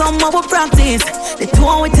 Love on a summer we practice. The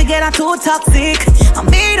two we together too toxic,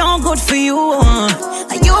 and me don't good for you,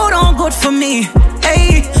 and you don't good for me.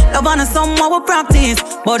 Hey, love on a summer we practice,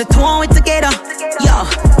 but the two we together, yeah.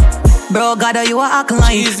 Bro, God, you are acting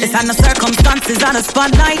like it's on the circumstances on the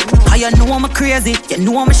spotlight. How you know I'm crazy, you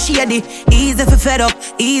know I'm shady. Easy for fed up,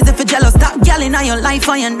 easy for jealous. Stop yelling on your life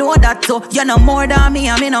and you know that too. You're no more than me,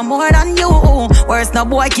 I'm no more than you. Worse, no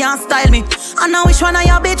boy can't style me. I know which one of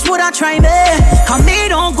your bitch would I try me. Cause me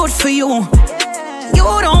don't good for you, you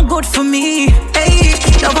don't good for me. Hey,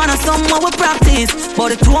 love on a summer we practice, but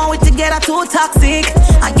the two we together too toxic.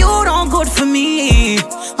 And you don't good for me,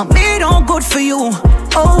 and me don't good for you.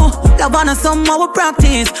 Oh, love on a summer we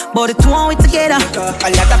practice, but the two we together. A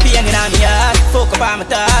lot of pain in my heart, fuck up on my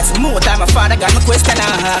thoughts. More time my father got my question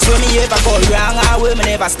on heart. So me ever go wrong, I will me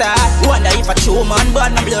never start. Wonder if a true man,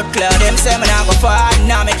 but my blood clot. Them say me not go far,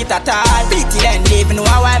 now make it at all. Pity then live, know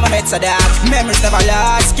why my mates are dark. Memories never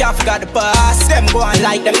last, can't forget the past. Them go on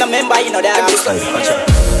like them, no member, you know that.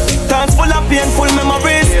 Thoughts full of painful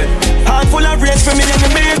memories, heart full of rage for me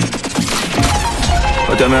enemies.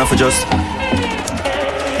 But tell me how for just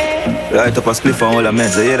light up a spliff and all the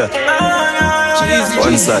meds, you hear that?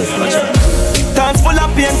 One side, watch out. Thoughts full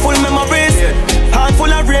of painful memories, heart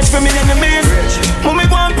full of rage for me enemies. When me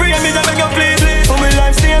go and pray, me just beg you please. For me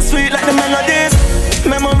life stay sweet like the melodies.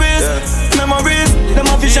 Memories, memories. Them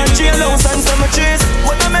a vision, jailhouse and cemeteries.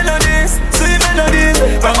 What the melodies, sweet melodies.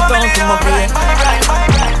 From town to my brain.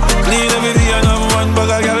 Clean every day and I'm one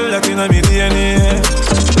bag of girl that in my DNA.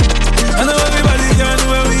 I know everybody can do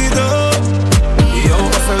what we do. Yo,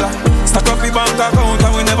 fella, stack up the bank account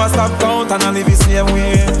and we never stop count and I live the same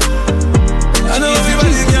way. I know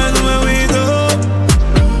everybody can do what we do.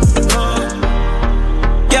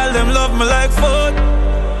 Girl, them love me like food.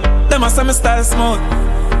 Them a say me style smooth.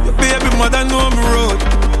 Your baby mother know me road.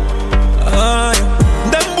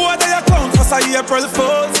 Them boy they account for say April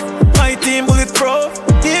Fools. My team bulletproof.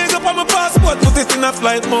 Dig up on my passport, put it in a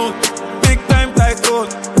flight mode. Big time tycoon.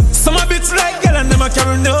 Some a bitch like girl and them a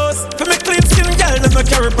carry nose. For me clean skin girl, them a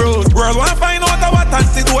carry bros. World wanna find out what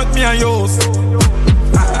antidote me and use.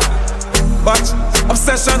 But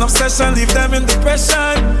obsession, obsession, leave them in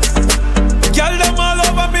depression. Girl them all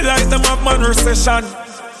over me like them have man recession.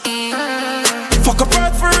 Fuck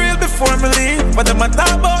apart for real before me leave. But them a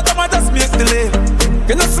talk about them a just make the leave.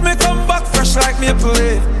 You know see me come back fresh like maple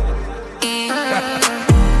leaf.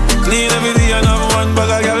 Clean every day and have one bag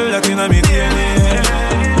of girl that in a me DNA.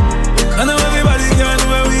 I know everybody can do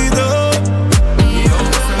what we do.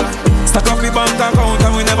 Stack up the bank account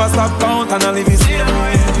and we never stop count and I live the same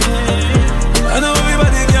way. I know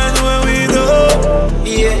everybody can do what we do.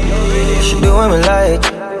 Yeah, she do what me like.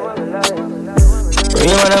 When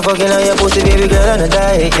you wanna fucking on your pussy, baby girl, on a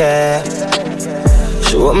diet, yeah.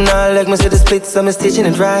 Show up now, like me see the splits, I'm stitching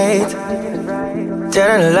it right. Turn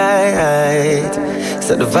on the light,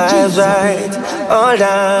 set the vibes right, all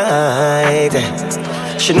night.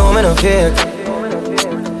 She know me no fake.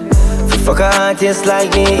 Fuck a artist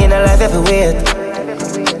like me in a life every week.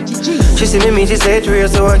 She see me, she say it's real,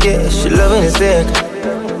 so I guess she loving it sick.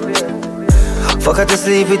 Fuck her to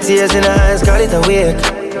sleep with tears in her eyes, call it a wake.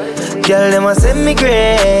 Girl, them a send me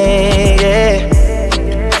crazy, yeah.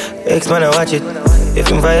 Ex-man, I watch it. If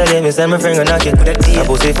him violate me, send my friend go knock it. A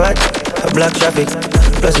pussy fat, a black traffic.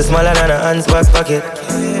 Plus it's smaller than a hand's back pocket.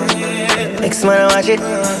 Ex-man, I watch it.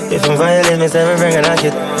 If him violate me, send my friend go knock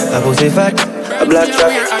it. A pussy fat, a black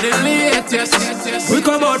traffic. We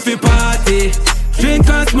come out for party, drink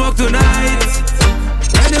and smoke tonight.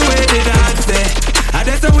 Anyway, they dance there, and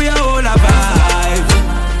that's how we are all a vibe.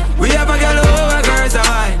 We have a girl over, girls are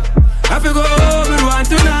mine. I feel go over one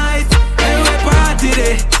tonight. Anyway, party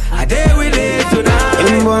day, a day we live tonight.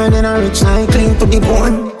 I'm born in a rich night, clean to the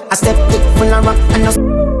bone. I step it full of rock and a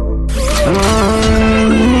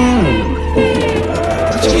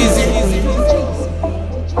GEEZY.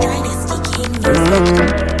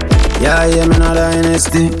 Yeah, yeah, me not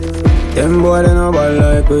dynasty. Them boy they no bad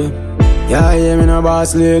like we. Yeah, yeah, me no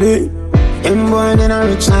boss lady. I'm born in a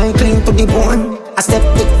rich night, clean to the bone. I step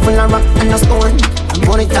it full of rock and a stone.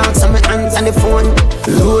 Money talks on my hands and the phone.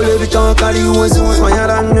 Low every talk of the ozone. Higher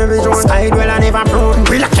than every drone. Side well I never prone.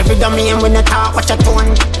 Relax every dummy and when you talk watch your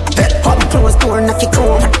tone. Up close door knock it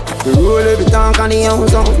chrome. Roll every talk on the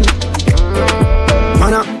ozone.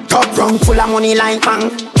 Man up top rung full of money like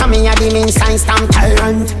bank. Tommy a the main sign stamp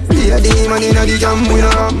tyrant. Yeah, the man in the jam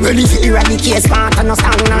winner. Ready for eradicate part and no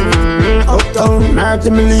stand. Uptown,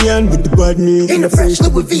 multi-million with the bad news. In the French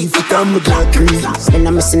Louis V fit on my black crease. When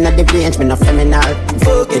I'm missing at the range, me no feminine.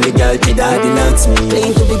 Fuck any girl, she daddy dance me.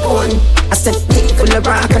 Playing to the bone. I said take full of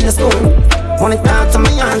rock and a stone. Wanna talk to my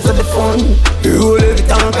hands on the phone. Roll every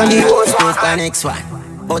talk on the ozone. Pick up an next one.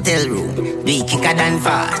 Hotel room, be kicker than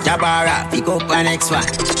fast. Jabara, pick up an next one.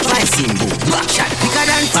 Five symbol, back shot, quicker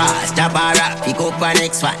than fast. Jabara, pick up an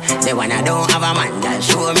next one. Say when I don't have a man, then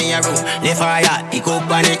show me a room. Left fire, pick up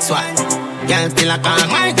an next one. Can't still a call,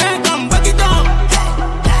 my girl, come back it up.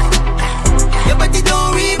 Your body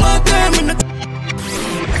don't read my girl, me no.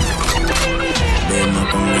 Then no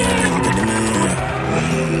come here into the man.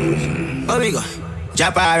 Here we go.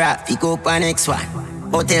 Jabara, pick up an next one.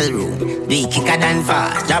 Hotel room, be kicker than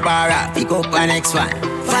fast. Jabara, pick up an next one.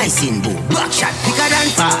 Vicing boo, back shot, quicker than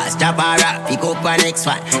fast. Drop a rap, pick up a next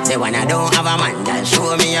one. Say when I don't have a man, girl,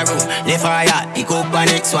 show me a room. Left a yacht, pick up a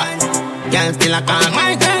next one. Girl still a call,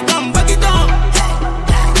 my girl come back it up.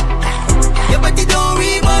 Your body don't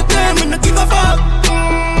read my girl, me no give a fuck.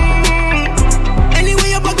 Anyway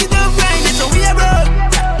you back it up right, that's how we are broke.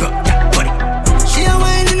 She a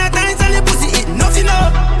wine in her tights and the pussy eat nothing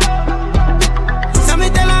up. So me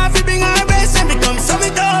tell her if you bring her breast and become sum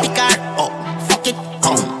it up. Pick her up, fuck it,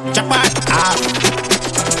 come, chop her off.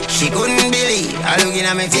 She couldn't believe I looking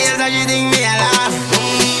at me face and she think me a laugh.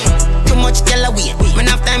 Too much tell her wait, me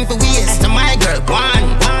not have time for waste. So my girl,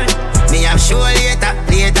 one. Me have show later,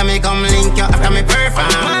 later me come link you after me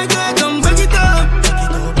perform. My girl, come back it up.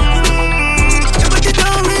 But you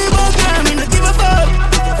don't worry about girl, me no give a fuck.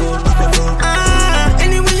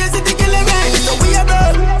 Anyway you see the girl around, so we are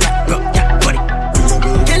broke. Yeah, buddy.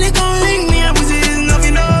 Girl, you come link me up, pussy is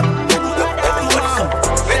nothing up.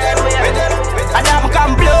 Adam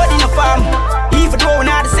come blood in the farm. Even though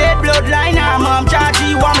not the said bloodline, I'm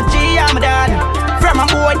Chargy, you I'm a G, I'm a dad. From a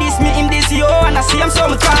boy, this me, him, this yo. And I see him, so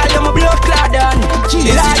me call him a blood clad on.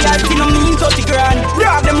 Loyalty no mean 30 grand.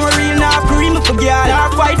 Dog them a real, now cream for girl. Now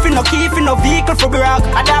fight for no key, for no vehicle for brag.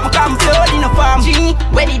 I damn come blood in the farm. G,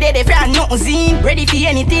 where the dead, if I nothing seen. Ready for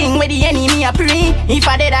anything, where the enemy a pre. If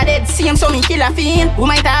I dead, I dead, see him, so me kill a fiend. We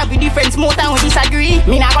might have a difference, more time we disagree.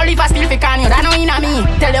 Me not go live a still for can you, that no in a me.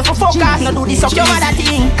 Tell you for fuck off, no do this up your mother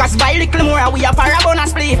thing. Cause by little more, we a parabona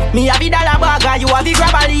split. Me have a dollar bag, and you have a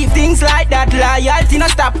grab a leaf. Things like that, loyalty no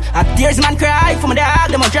stop. A tears man cry, for my dog,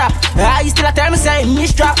 them a drop. I still a tell me say, me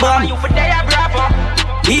strap bomb. You for there, bravo.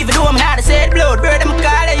 Even though I'm not a said blood, bird, them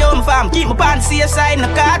call it your fam. Keep my pants safe side, no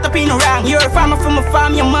caught up in the wrong. You're a farmer from a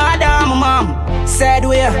farm, your mother, my mom. Said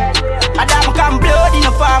way, I damn come blood in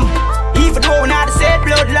the farm. Even though I'm not a said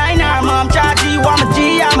bloodline, I'm Chargy, you I'm a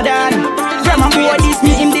G, I'm a dad. From a boy, this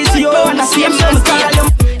me, him, this yo, and I see him, so me call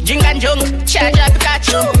him. Jing and jung, charge up,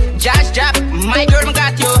 Pikachu. Josh drop, my girl, me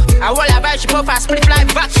got you. I will have a ship off, I split fly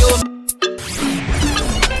vacuum.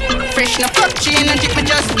 Fresh no fuck chain and tip me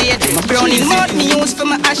just date. My brownie mouth me use for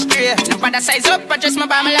my ashtray. No bother size up, I just my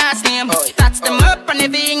by my last name. Tats them up and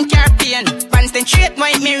everything carpian. Pants then straight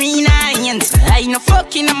white marina onions. I no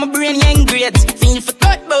fucking on my brain young grades. Feel for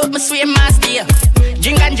cut bout my swear master.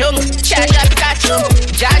 Jing and jung, charge up Pikachu.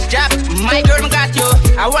 Josh drop, my girl me got you.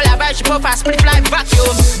 I will have a ship off, I split fly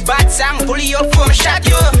vacuum. Bad song, pull you up for me shot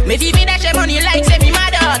you. Me feel me dash your money like say me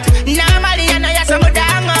mad out. Normally I know you're some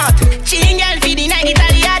dang out. Ching girl feed the night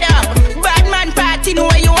Italian up. Bad man party know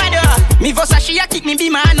where you are though. Me vosa she a kick me be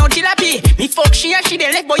man no jilapi. Me fuck she and she the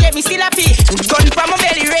left boy yet me still happy. Gun for my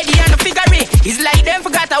belly ready and the figure it. It's like them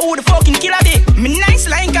forgot who the fucking killer be. Me nice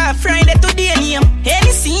like a Friday today name.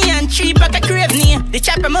 Hennessy and cheap like a crave name. The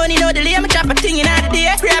chopper money no delay, me chop a thing in the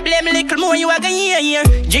day. Problem a little more you a gonna hear.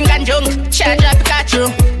 Jing and jung, charge up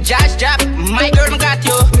Pikachu. Josh drop, my girl me got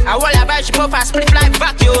you. I will have a ship off a split fly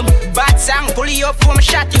vacuum. Bad song, pull you up for me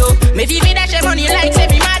shot you. Me feel me dash your money like say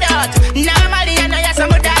me mad out. Normally I know you're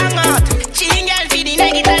some dang out. Chilling girl feeding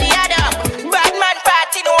like Italian up. Bad man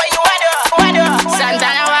party know where you are though.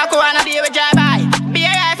 Santana walk on a day with drive by. Be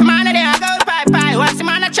a life man a day I go pie. Watch the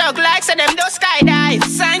man a choke like so them do skydive.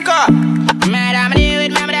 Sign up. Madam deal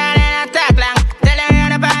with my dad and I talk long. Tell her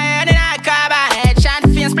you're the pie and then I call by. Headshot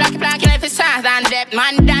fins placky life is sound and depth.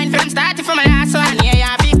 Man dying from starting from my last one.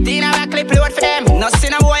 Yeah, 15 I clip load for them. No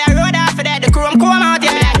sin a boy I road off for that. The chrome come out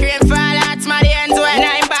yeah. Black rain fall out my ends when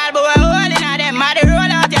I'm ball boy holding on them. Mother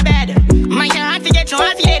roll out your bed. Man can't forget no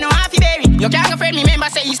half you no half you bury. You can't go friend me member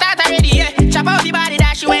say you start already yeah. Chop out the body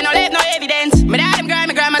that you ain't no left no evidence. Me dad them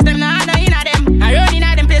grandmas them nah no in them. I run in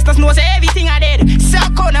them pistols know say everything I did.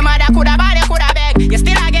 Suck on the mother coulda bad you coulda beg. You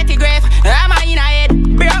still a get the grave. I'm a in a head.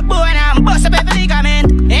 Broke boy and I'm bust up every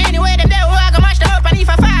ligament. Anyway them there who I go mash them up and if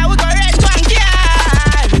I fire we go red one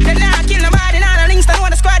girl. They not kill nobody now the links don't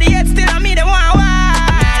want the squad yet still on me them want war.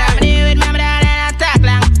 I'm deal with my dad and I talk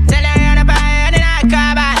long. Tell her you're the pie and then I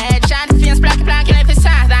call by. Headshot fins placky life is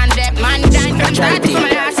sound and depth. Man dying from starting from my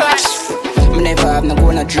last one. Me never have no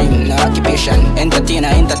goal, no dream, no occupation.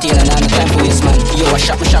 Entertainer, now no time for waste man. Yo, I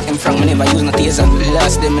shock him from me never use no taser.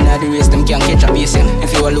 Last them in the race, them can't catch a basin.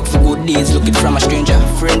 If you a look for good deeds, look it from a stranger.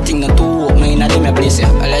 Friend thing not too up, me in a them a place ya.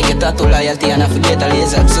 I like your tattoo loyalty and I forget a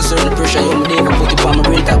laser. So certain pressure, you me never put it on my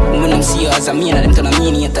brain top. When them see you as a mean, them turn a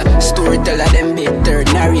meaniator. Storyteller, them be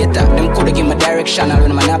third narrator. Them coulda give me direction,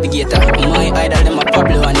 when I'm a navigator. My idol, them a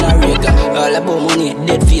Pablo and Noriega. All about money,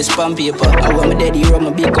 dead face, pan paper. I want me dead hero,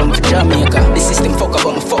 my big come for Jamaica. The system fuck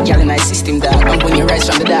about my fuck y'all in my system dog. And when you rise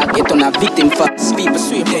from the dark, get on a victim facts. People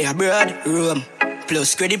sweep they a broad room.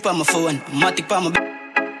 Plus credit on my phone, matic on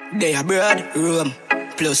my they a broad room.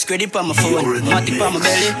 Plus credit on my phone, matic on my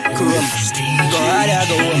belly, chrome. Go hard, I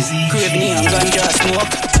go home. Crave me and ganja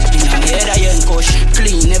smoke. In my head I ain't kush.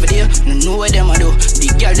 Clean every day, no know what them I do.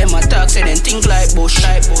 The girl them a talk, say them think like bush.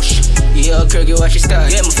 Yeah, Kirky watch it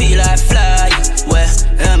start. Yeah, me feel like fly. Well,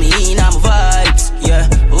 I'm in my vibes. Yeah,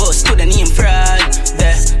 oh, student name fraud.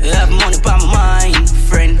 There, have money on my mind,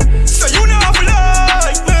 friend. So you know how to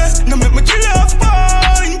lie, man. No make me kill off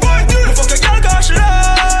mine, boy. No fuck a girl 'cause she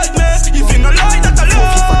like me. If you no lie, that I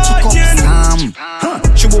lie.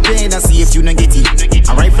 She will pay and see if you no get it.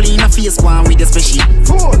 A rifle in a face, one with a special.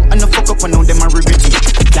 And no fuck up and now them I regret it.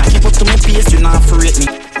 Can't keep up to my pace, you not afraid me.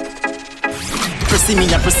 Pressy me,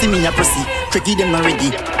 pressy. Tricky them not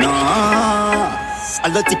ready. Nah. A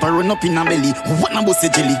lot tip a run up in a belly. What na bossy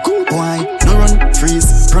jelly? Good boy. No run,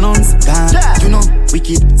 freeze, pronounce, gone. You know,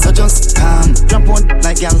 wicked, so just calm. Jump on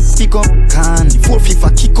like gal, pick up, can. 4 FIFA,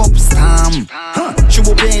 kick up, stamp. She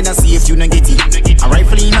will pay and see if you no get it. A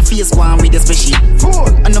rifle in a face, one with a special.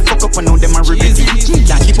 And no fuck up and now them a regret it.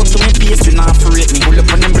 Can't keep up to my pace, you not afraid me. Pull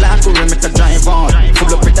up on them black, or make a drive on.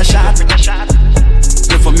 Pull up with a shot.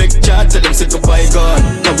 If I make chat, tell them say goodbye, God.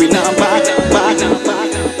 Now we not back.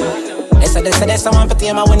 They say someone put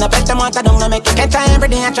him when I bet them out. I don't know make you catch every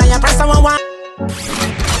day. I try and press someone one.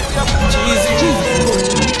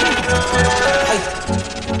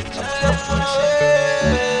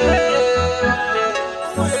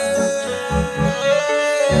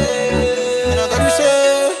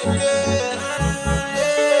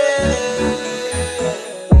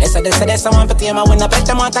 They say someone put him when I bet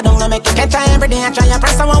them out. I don't know make you catch every day. I try and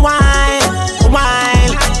press someone while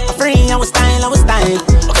free, I was style.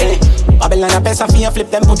 Okay. Babylon a pesa for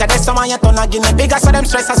flip them put a desk someone you turn a guinea bigger so them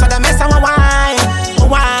stress so them mess and why?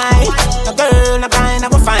 The girl no kind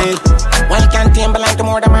of a fine. Well can't tame but like the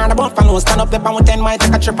more the man about follow. Stand up the pound with 10 might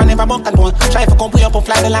take a trip and never buck and one. Try for come pull up and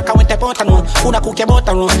fly the like I with the pot and one. Who da cook your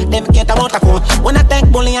butter room, them can't about a phone. When I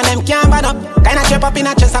take bully and them can't bad up. Kinda trip up in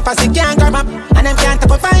a chest of a sick can't grab up. And them can't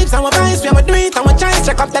take a vibes and we vibes, we have a do it and we try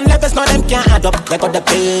check up them levels, no them can't add up. They got the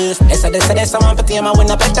pace. They say someone put him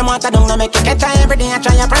when I bet them out. I don't know make you catch every day. I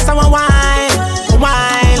try and press someone while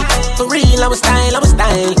for real, I was style.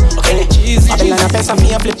 Okay, Babylon a pesa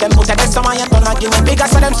for flip them put a desk someone you turn a give me bigger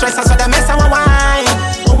so them stress so them mess and why?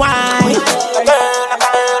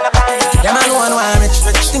 Them alone want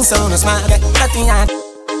rich things so no smart get nothing on.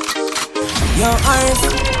 Your life,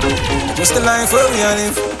 just the life where we all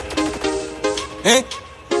live. Eh?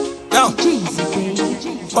 Yo.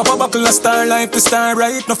 Papa buckle a star life to star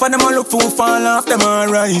right. No for them all look fool fall off them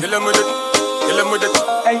alright. Kill them with it.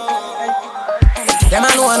 Hey. Them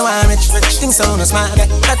alone want rich things so no smart get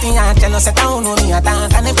nothing on. Tell us a town who me a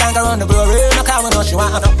talk and them can't go round the glory. No car we know she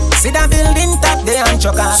want. See that building top they and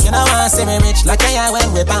choke off. You know want see me rich like I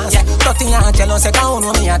when we pass. Yeah, nothing on. Tell us a town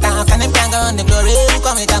who me a talk and them can't go round the glory. Who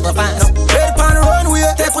come it up a fast. Red pan runway,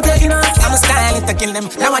 take for taking off. I'm a style to kill them.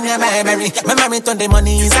 Now when you're memory to the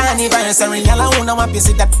money's anniversary. Y'all who know what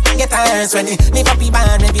visit that get hands ready. Need for people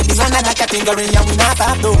maybe be another category. And we not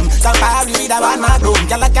have done. Some party with a one man room.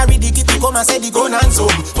 Y'all carry the kitty come and say the gun and so.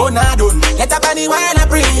 For now done. Let up any while I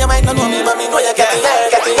pray. You might not know me but me know you get it.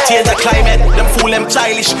 Change the climate. Them fool them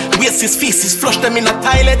childish. Waste his feces. Flush them in a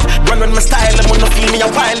toilet. Run my style. Them wanna feel me a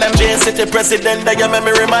while. Them J City president. They give me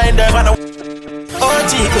reminder.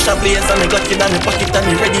 OG push a blaze and me got it on me pocket and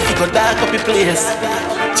me ready to go dark up the place.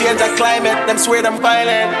 Change the climate, them swear them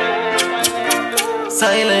violent.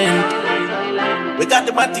 Silent. We got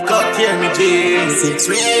the matic out here, me G6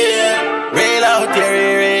 real out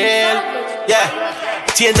here, real. Yeah.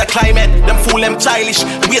 Change the climate, them fool them childish.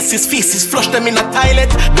 Waste his feces, flush them in a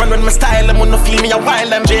toilet. Run my style, them wanna feel me a while.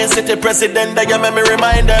 Them J City president, they give me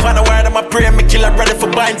reminder. For the word, I'm a prayer, me kill a ready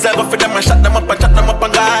for binds. I go for them, I shut them up and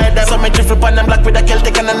guide them. So me drift upon them black with a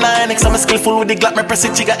Celtic and a 9X. I'm skillful with the Glock, me press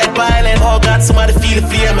it, trigger head violent. Oh God, somebody feel the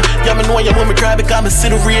flame. Yeah, me know you want me cry because me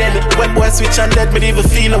see the rain. When boy switch and dead, me even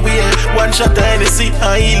feel a weird. One shot to Hennessy,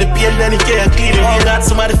 I heal the pain, then he can't clean it. Oh God,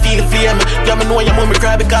 somebody feel the flame. Yeah, me know you want me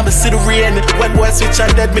cry because me see the rain. When boy switch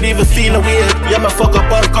and dead, me even feel a weird. Yeah, me fuck up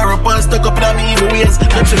and corrupt and stuck up in me evil ways.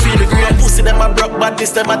 Them she feel the great. Pussy them a broke, but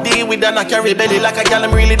this time I deal with and I carry belly like a gal,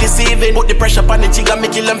 I'm really deceiving. Put the pressure on the jigger, me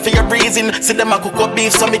kill them for your breathing. See them a cook up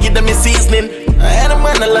beef, so me give them a seasoning. I had a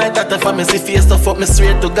man a like that if I me see face to fuck me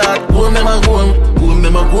straight to God. Boom them a boom, boom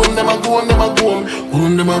them a boom, them a boom, them a boom,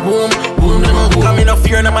 boom them a boom, boom them a boom. Come in no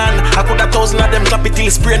fear no man. I put 1,000 of them clap it till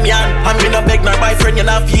spray me on. I'm in a beg no boyfriend, you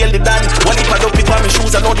not feel the dan. One if I don't pick on me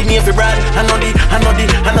shoes, I know the Navy brand. I know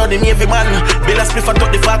the Navy man. Bill a spliff and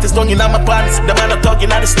tuck the fattest down in my pants. The man a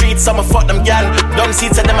talking on the streets, so I'ma fuck them gal. Don't see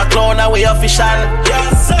it, say them a clown, away official. Yeah,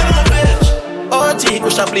 son of a bitch. OG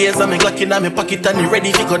push a blaze and me Glock in my pocket and he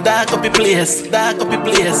ready to go dark up the place. Dark up the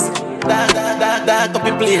place. Dark up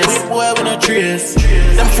the place. Boy, we no trace.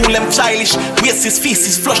 Them fool, them childish. Waste his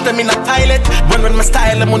feces, flush them in a toilet. When my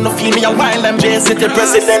style, them wanna feel me and while them Jay-Z the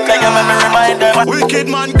president, I am me remind them. Wicked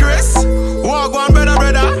man Chris, walk on brother.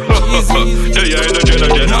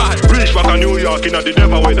 Yeah, reach back a New York in the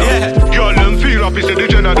devil weather. Yeah. Girl, them feel happy, say the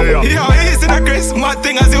Jenna there. Yo, easy na Chris, mad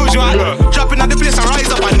thing as usual. Yeah. Dropping at the place and rise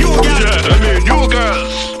up a new girl. Yeah, I mean new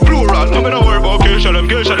girls, plural. No me no worry about occasion, them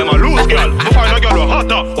girls, them a loose girl. I find a girl who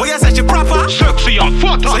hotter. Oh, you say she proper? Sexy and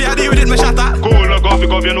fatter. So you deal with it, me shatter? Cool, like off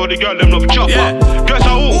because you know the girl, them love chopper. Yeah. Guess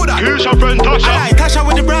who that? Here's your friend Tasha. I like Tasha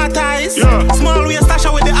with the bright eyes. Yeah. Small waist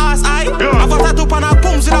Tasha with the ass eye. Yeah. I got a top on her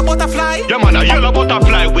pumps with a butterfly. Yeah man, a yellow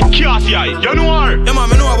butterfly with cassie eye. You know her? Yeah man,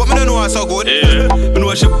 me know her, but me don't know her so good. Yeah. Me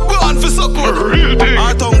know she born for so good. Real thing.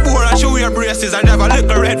 Her tongue poor and she wear braces and drive a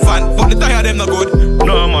little red fan. But the tire them no good.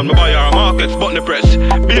 No man, me buy her a markets, but the press.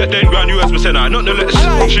 Be a 10 grand US, me send her nothing less.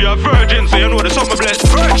 Like. She a virgin, so you know the summer blessed.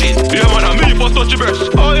 Virgin? Yeah man, and me first touch your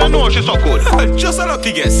breast. Oh you know she so good. Just a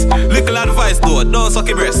lucky guess. Little advice though, don't suck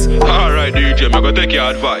your breast. Alright DJ, me go take your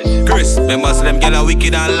advice. Chris, remember them girl are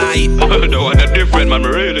wicked and lie. No one a different man, me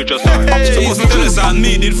really just sorry. Supposed to tell us and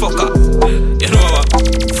me did fuck up. You know what?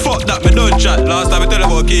 Fuck that, me don't chat. Last time I tell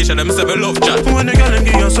about occasion, them say me love chat. When the girl them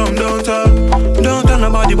give you some, don't tell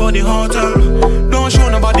nobody about the hotel. Don't show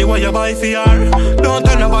nobody what you buy for her. Don't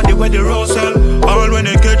tell nobody where the rose sell. All when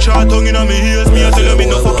they get shot tongue in me ears, me I tell you me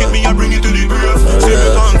no fuck it, me I bring it to the grave. Say me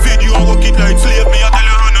can't feed you, I work it like slave. Me I tell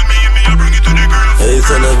you run on me, I bring it to the grave. Hey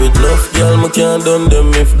son of it enough, girl, me can't done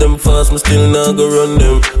them. If them fast, me still not go run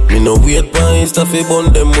them. Me no wait pa Insta fi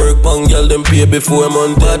bun them. Work pan girl, them pay before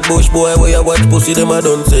month. Bad bush boy, where you watch pussy, them I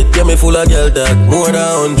done set. Yeah, me full of girl that more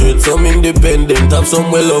than 100. Some independent, have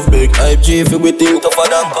some well of big. Hype G if we think tougher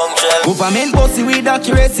than punk shell. Movement pussy with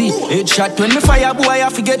accuracy. Headshot when me fire, boy, I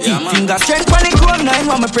forget it. Finger strength panic chrome 9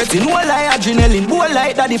 when me press it. No lie, adrenaline, boy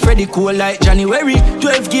like Daddy Freddy, cool like January.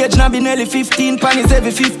 12 gauge, now be nearly 15. Panties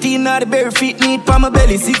every 15, now the bare feet need pa my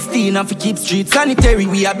belly 16. And fi keep street sanitary,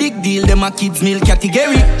 we a big deal, them a kids meal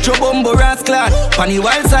category. Chobombo rascal, panny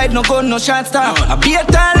wild side, no gun, no shot star. I be a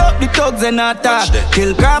tall up the thugs and not talk.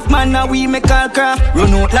 Kill craft man, now we make all craft.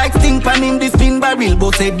 Run out like stink pan him, the spin barrel.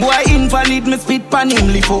 But say boy invalid, me spit pan him.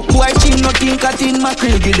 Lift up boy chin, nothing cut in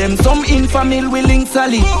mackerel. Give them some infamil, willing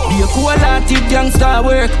solid. Be a cool-hearted youngster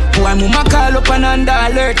work. Boy mama call up and under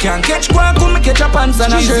alert. Can't catch quack, come me catch a pants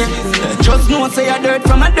and a shirt. Just know say a dirt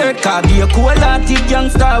from a dirt car. Be a cool-hearted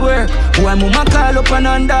youngster work. Boy mama call up and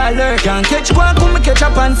under alert. Can't catch quack, come me catch a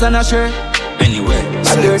pants and a shirt. Anyway,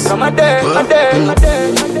 a dirt from a dirt, a dirt, a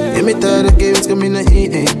dirt. Yeah, me tired of games coming to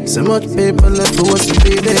eat. So much paper left for what's to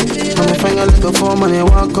be there. Come and find a little for money,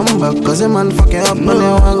 won't come back. Cause a man fuck it up, money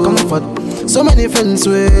won't come for. So many friends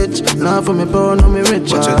switch. Now for me poor, now me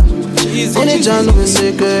rich. Only John know me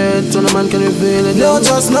secret. So no man can reveal it. No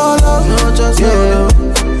just no love, no just no love.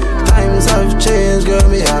 Times have changed, girl,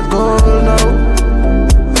 me heart cold now.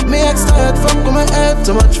 Me ex tired from coming head.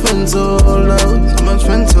 Too much friends all out. Too much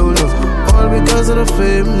friends all out. All because of the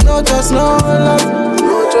fame. No just no love.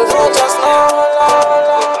 No just no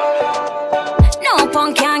love. No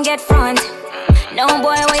punk can't get front. No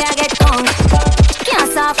boy where you get tongue.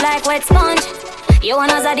 Can't soft like wet sponge. You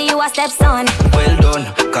wanna zaddy, you a stepson. Well done,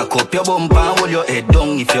 cock up your bumper and hold your head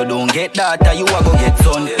down. If you don't get that, you a go get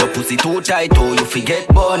son. Your pussy too tight, oh, you forget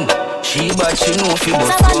bun. She bad, she know fi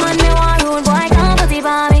bust so bad man, me want rude boy, come put it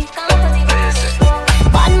for me.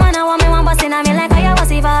 Bad man, I want me one bust in a me like fire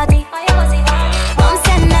was it party. Come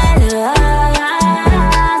send that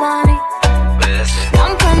love on me.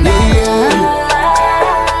 Come from that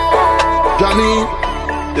Johnny,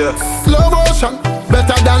 yeah. Slow motion,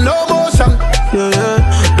 better than no motion.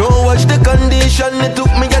 Yeah. Don't watch the condition, it took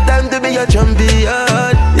me a time to be a champion.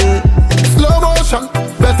 Yeah. Slow motion,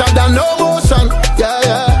 better than no motion.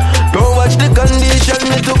 Yeah. Don't watch the condition,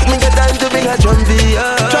 it took me a time to be a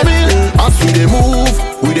champion. Jamil, as we dey move,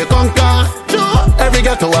 we dey conquer. Every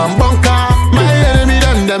ghetto and bunker. My enemy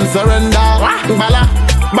them surrender. Bala,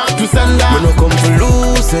 back to sender. We no come for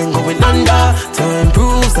lose, ain't going under. Time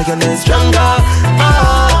proves that you're not stronger.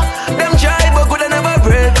 Them try but could never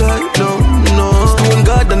break out. No. Stone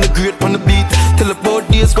God and the great on the beat. Tell about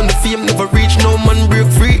days when the fame never reach. No man break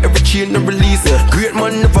free, every chain never release. Great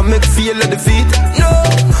man never make feel of defeat. No,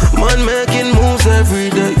 man making moves every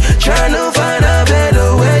day. Trying to find a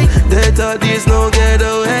better way. They thought there's no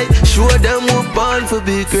getaway. Show them we're born for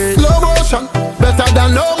big great. Slow motion, better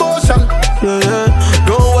than no motion. Yeah.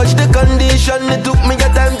 Don't watch the condition, it took me a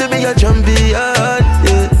time to be a champion.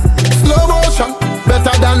 Yeah. Slow motion,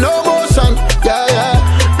 better than no motion. Yeah.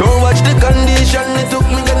 Don't watch the condition, it took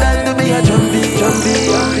me a time to be a champion.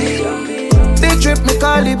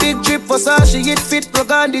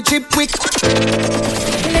 on the chip quick.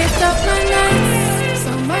 Lift up my nights,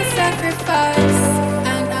 so much sacrifice.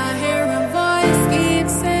 And I hear a voice keep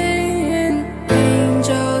saying,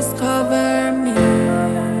 angels cover me.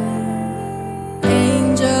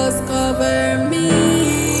 Angels cover me.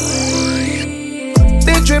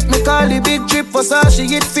 Big trip, me call the big trip. For she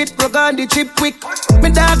hit fit, plug on the chip quick. Me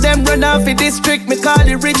dog them run off the district. Me call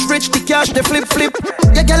the rich, the cash, the flip.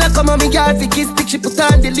 Yeah, girl, come on, me girl, fi kiss stick. She put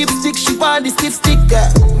on the lipstick, she want the stiff stick.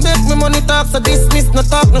 Make me money talk, so dismiss. No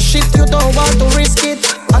talk, no shit, you don't want to risk it.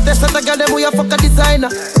 I test that a girl, them we a fuck a designer.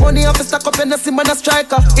 Money off a stack up and a sim and a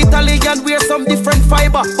striker. Italian wear some different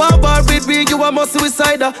fiber. Barbar with me, you a more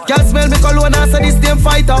suicider. Girl smell me cologne, answer this damn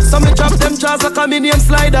fighter. So me chop them jaws like a minion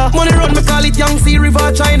slider. Money run, me call it Yangtze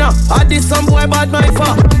River, China. I did some boy bad my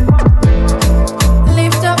fuck.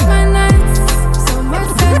 Lift up my nights, so much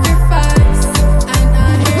sacrifice. And I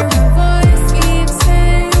hear a voice keep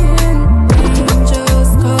saying,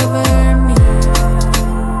 angels cover me.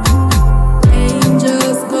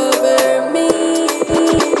 Angels cover me.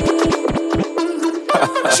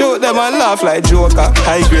 Shoot them and laugh like Joker.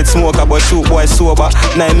 High grade smoker, but shoot boy sober.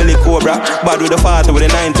 9 milli Cobra. Bad with the 40 with the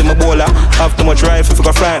 90 my bowler. Have too much rifle for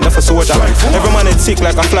a friend, not for soldier. Every man is sick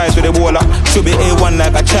like a flies with a bowler. Should be A1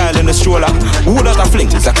 like a child in the stroller. Who that a fling?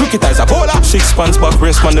 It's a cricketer, it's a bowler. 6 pants back,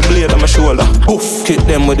 wrist on the blade on my shoulder. Poof, kick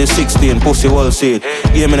them with the 16, pussy well seat.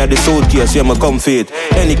 Aiming at the suitcase, yeah, me come fit.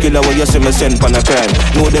 Any killer where you see me send pan a crime.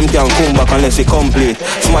 Know them can't come back unless it complete.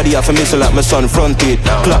 Somebody have a missile like my son front teeth.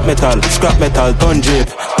 Clap metal, scrap metal, ton drip.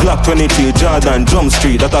 Glock 23, Jordan, Drum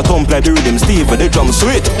Street. That a thump like the rhythm, Steve with the drum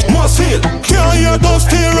sweet. Must feel, can't hear those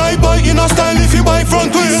stay right by in a style if you buy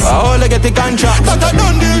front wheel. I only get the contract. That a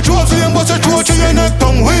done deal, draw to him, but you throw to your neck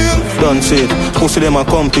tongue wheel. Done sit, pussy them a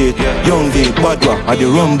compete. Young D, bad boy, I the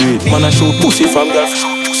rum do it. Man I show pussy from girl.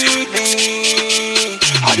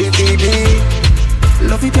 I did baby.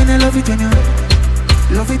 Love it when I love it when you.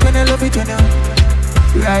 Love it when I love it when you.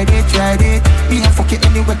 Ride it. Me and fuck it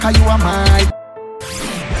anyway, cause you are mine.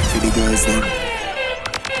 For the girls then,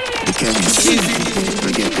 the chemist,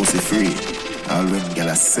 we get pussy free. All when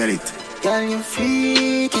girl sell it. Girl, you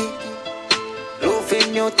freaky.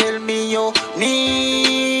 Loving you, tell me you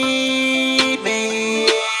need me.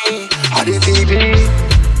 How do you baby?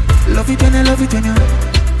 Love it when I love it when you.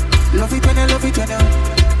 Love it when I love it when you.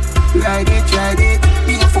 Ride it.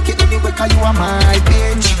 Me and fuck it anyway, cause you are my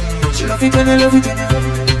bitch. Love it when I love it when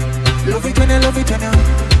you. Love it when I love it when you.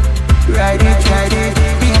 Ride it.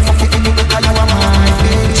 Me and fuck it anyway, cause you are my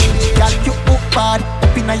bitch. Girl, you up bad.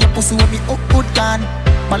 Up inna your pussy when me up good gun.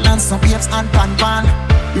 Balance some waves and pan.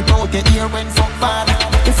 You know the ear when fuck bad.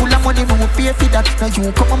 If full of money, we will pay for that. Now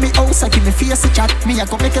you come on me house, I give me face a chat. Me I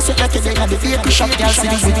go make you sweat like you at the baby shop. Girl, see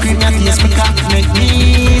this with cream and taste, me can't make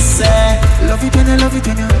me say. Love it when I love it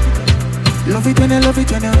when you. Love it when I love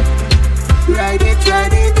it when you. Ride it.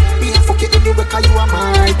 Me and fuck it anyway, cause you are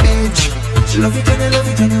my bitch. Love it when I love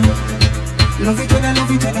it when you. Love it when I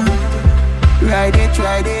love it when you. Ride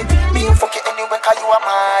it. Me and fuck it anyway, cause you are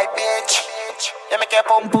my bitch. You make your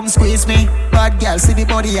pum squeeze me. Bad girl, see the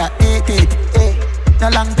body, I hate it. No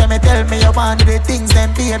long time you tell me you want to do the things, then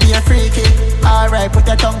baby you're freaky. Alright, put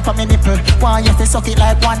your tongue for me nipple. Want you to suck it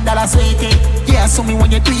like $1 sweetie. Yeah, so me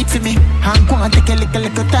when you do it for me. And go and take a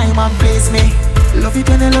little time and place me. Love it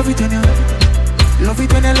when I love it when you. Love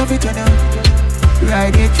it when I love it when you.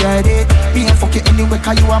 Ride it. Me and fuck it anyway,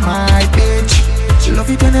 cause you are my bitch. Love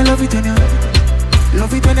it when I love it when you.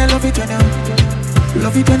 Love it when I love it when you.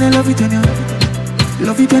 Love it when I love it when you.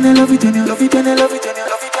 Love it when I love it when you. Love it when I love it when you.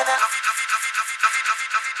 Love it when I love it.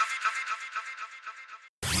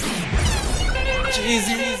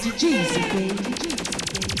 GEEZY, baby.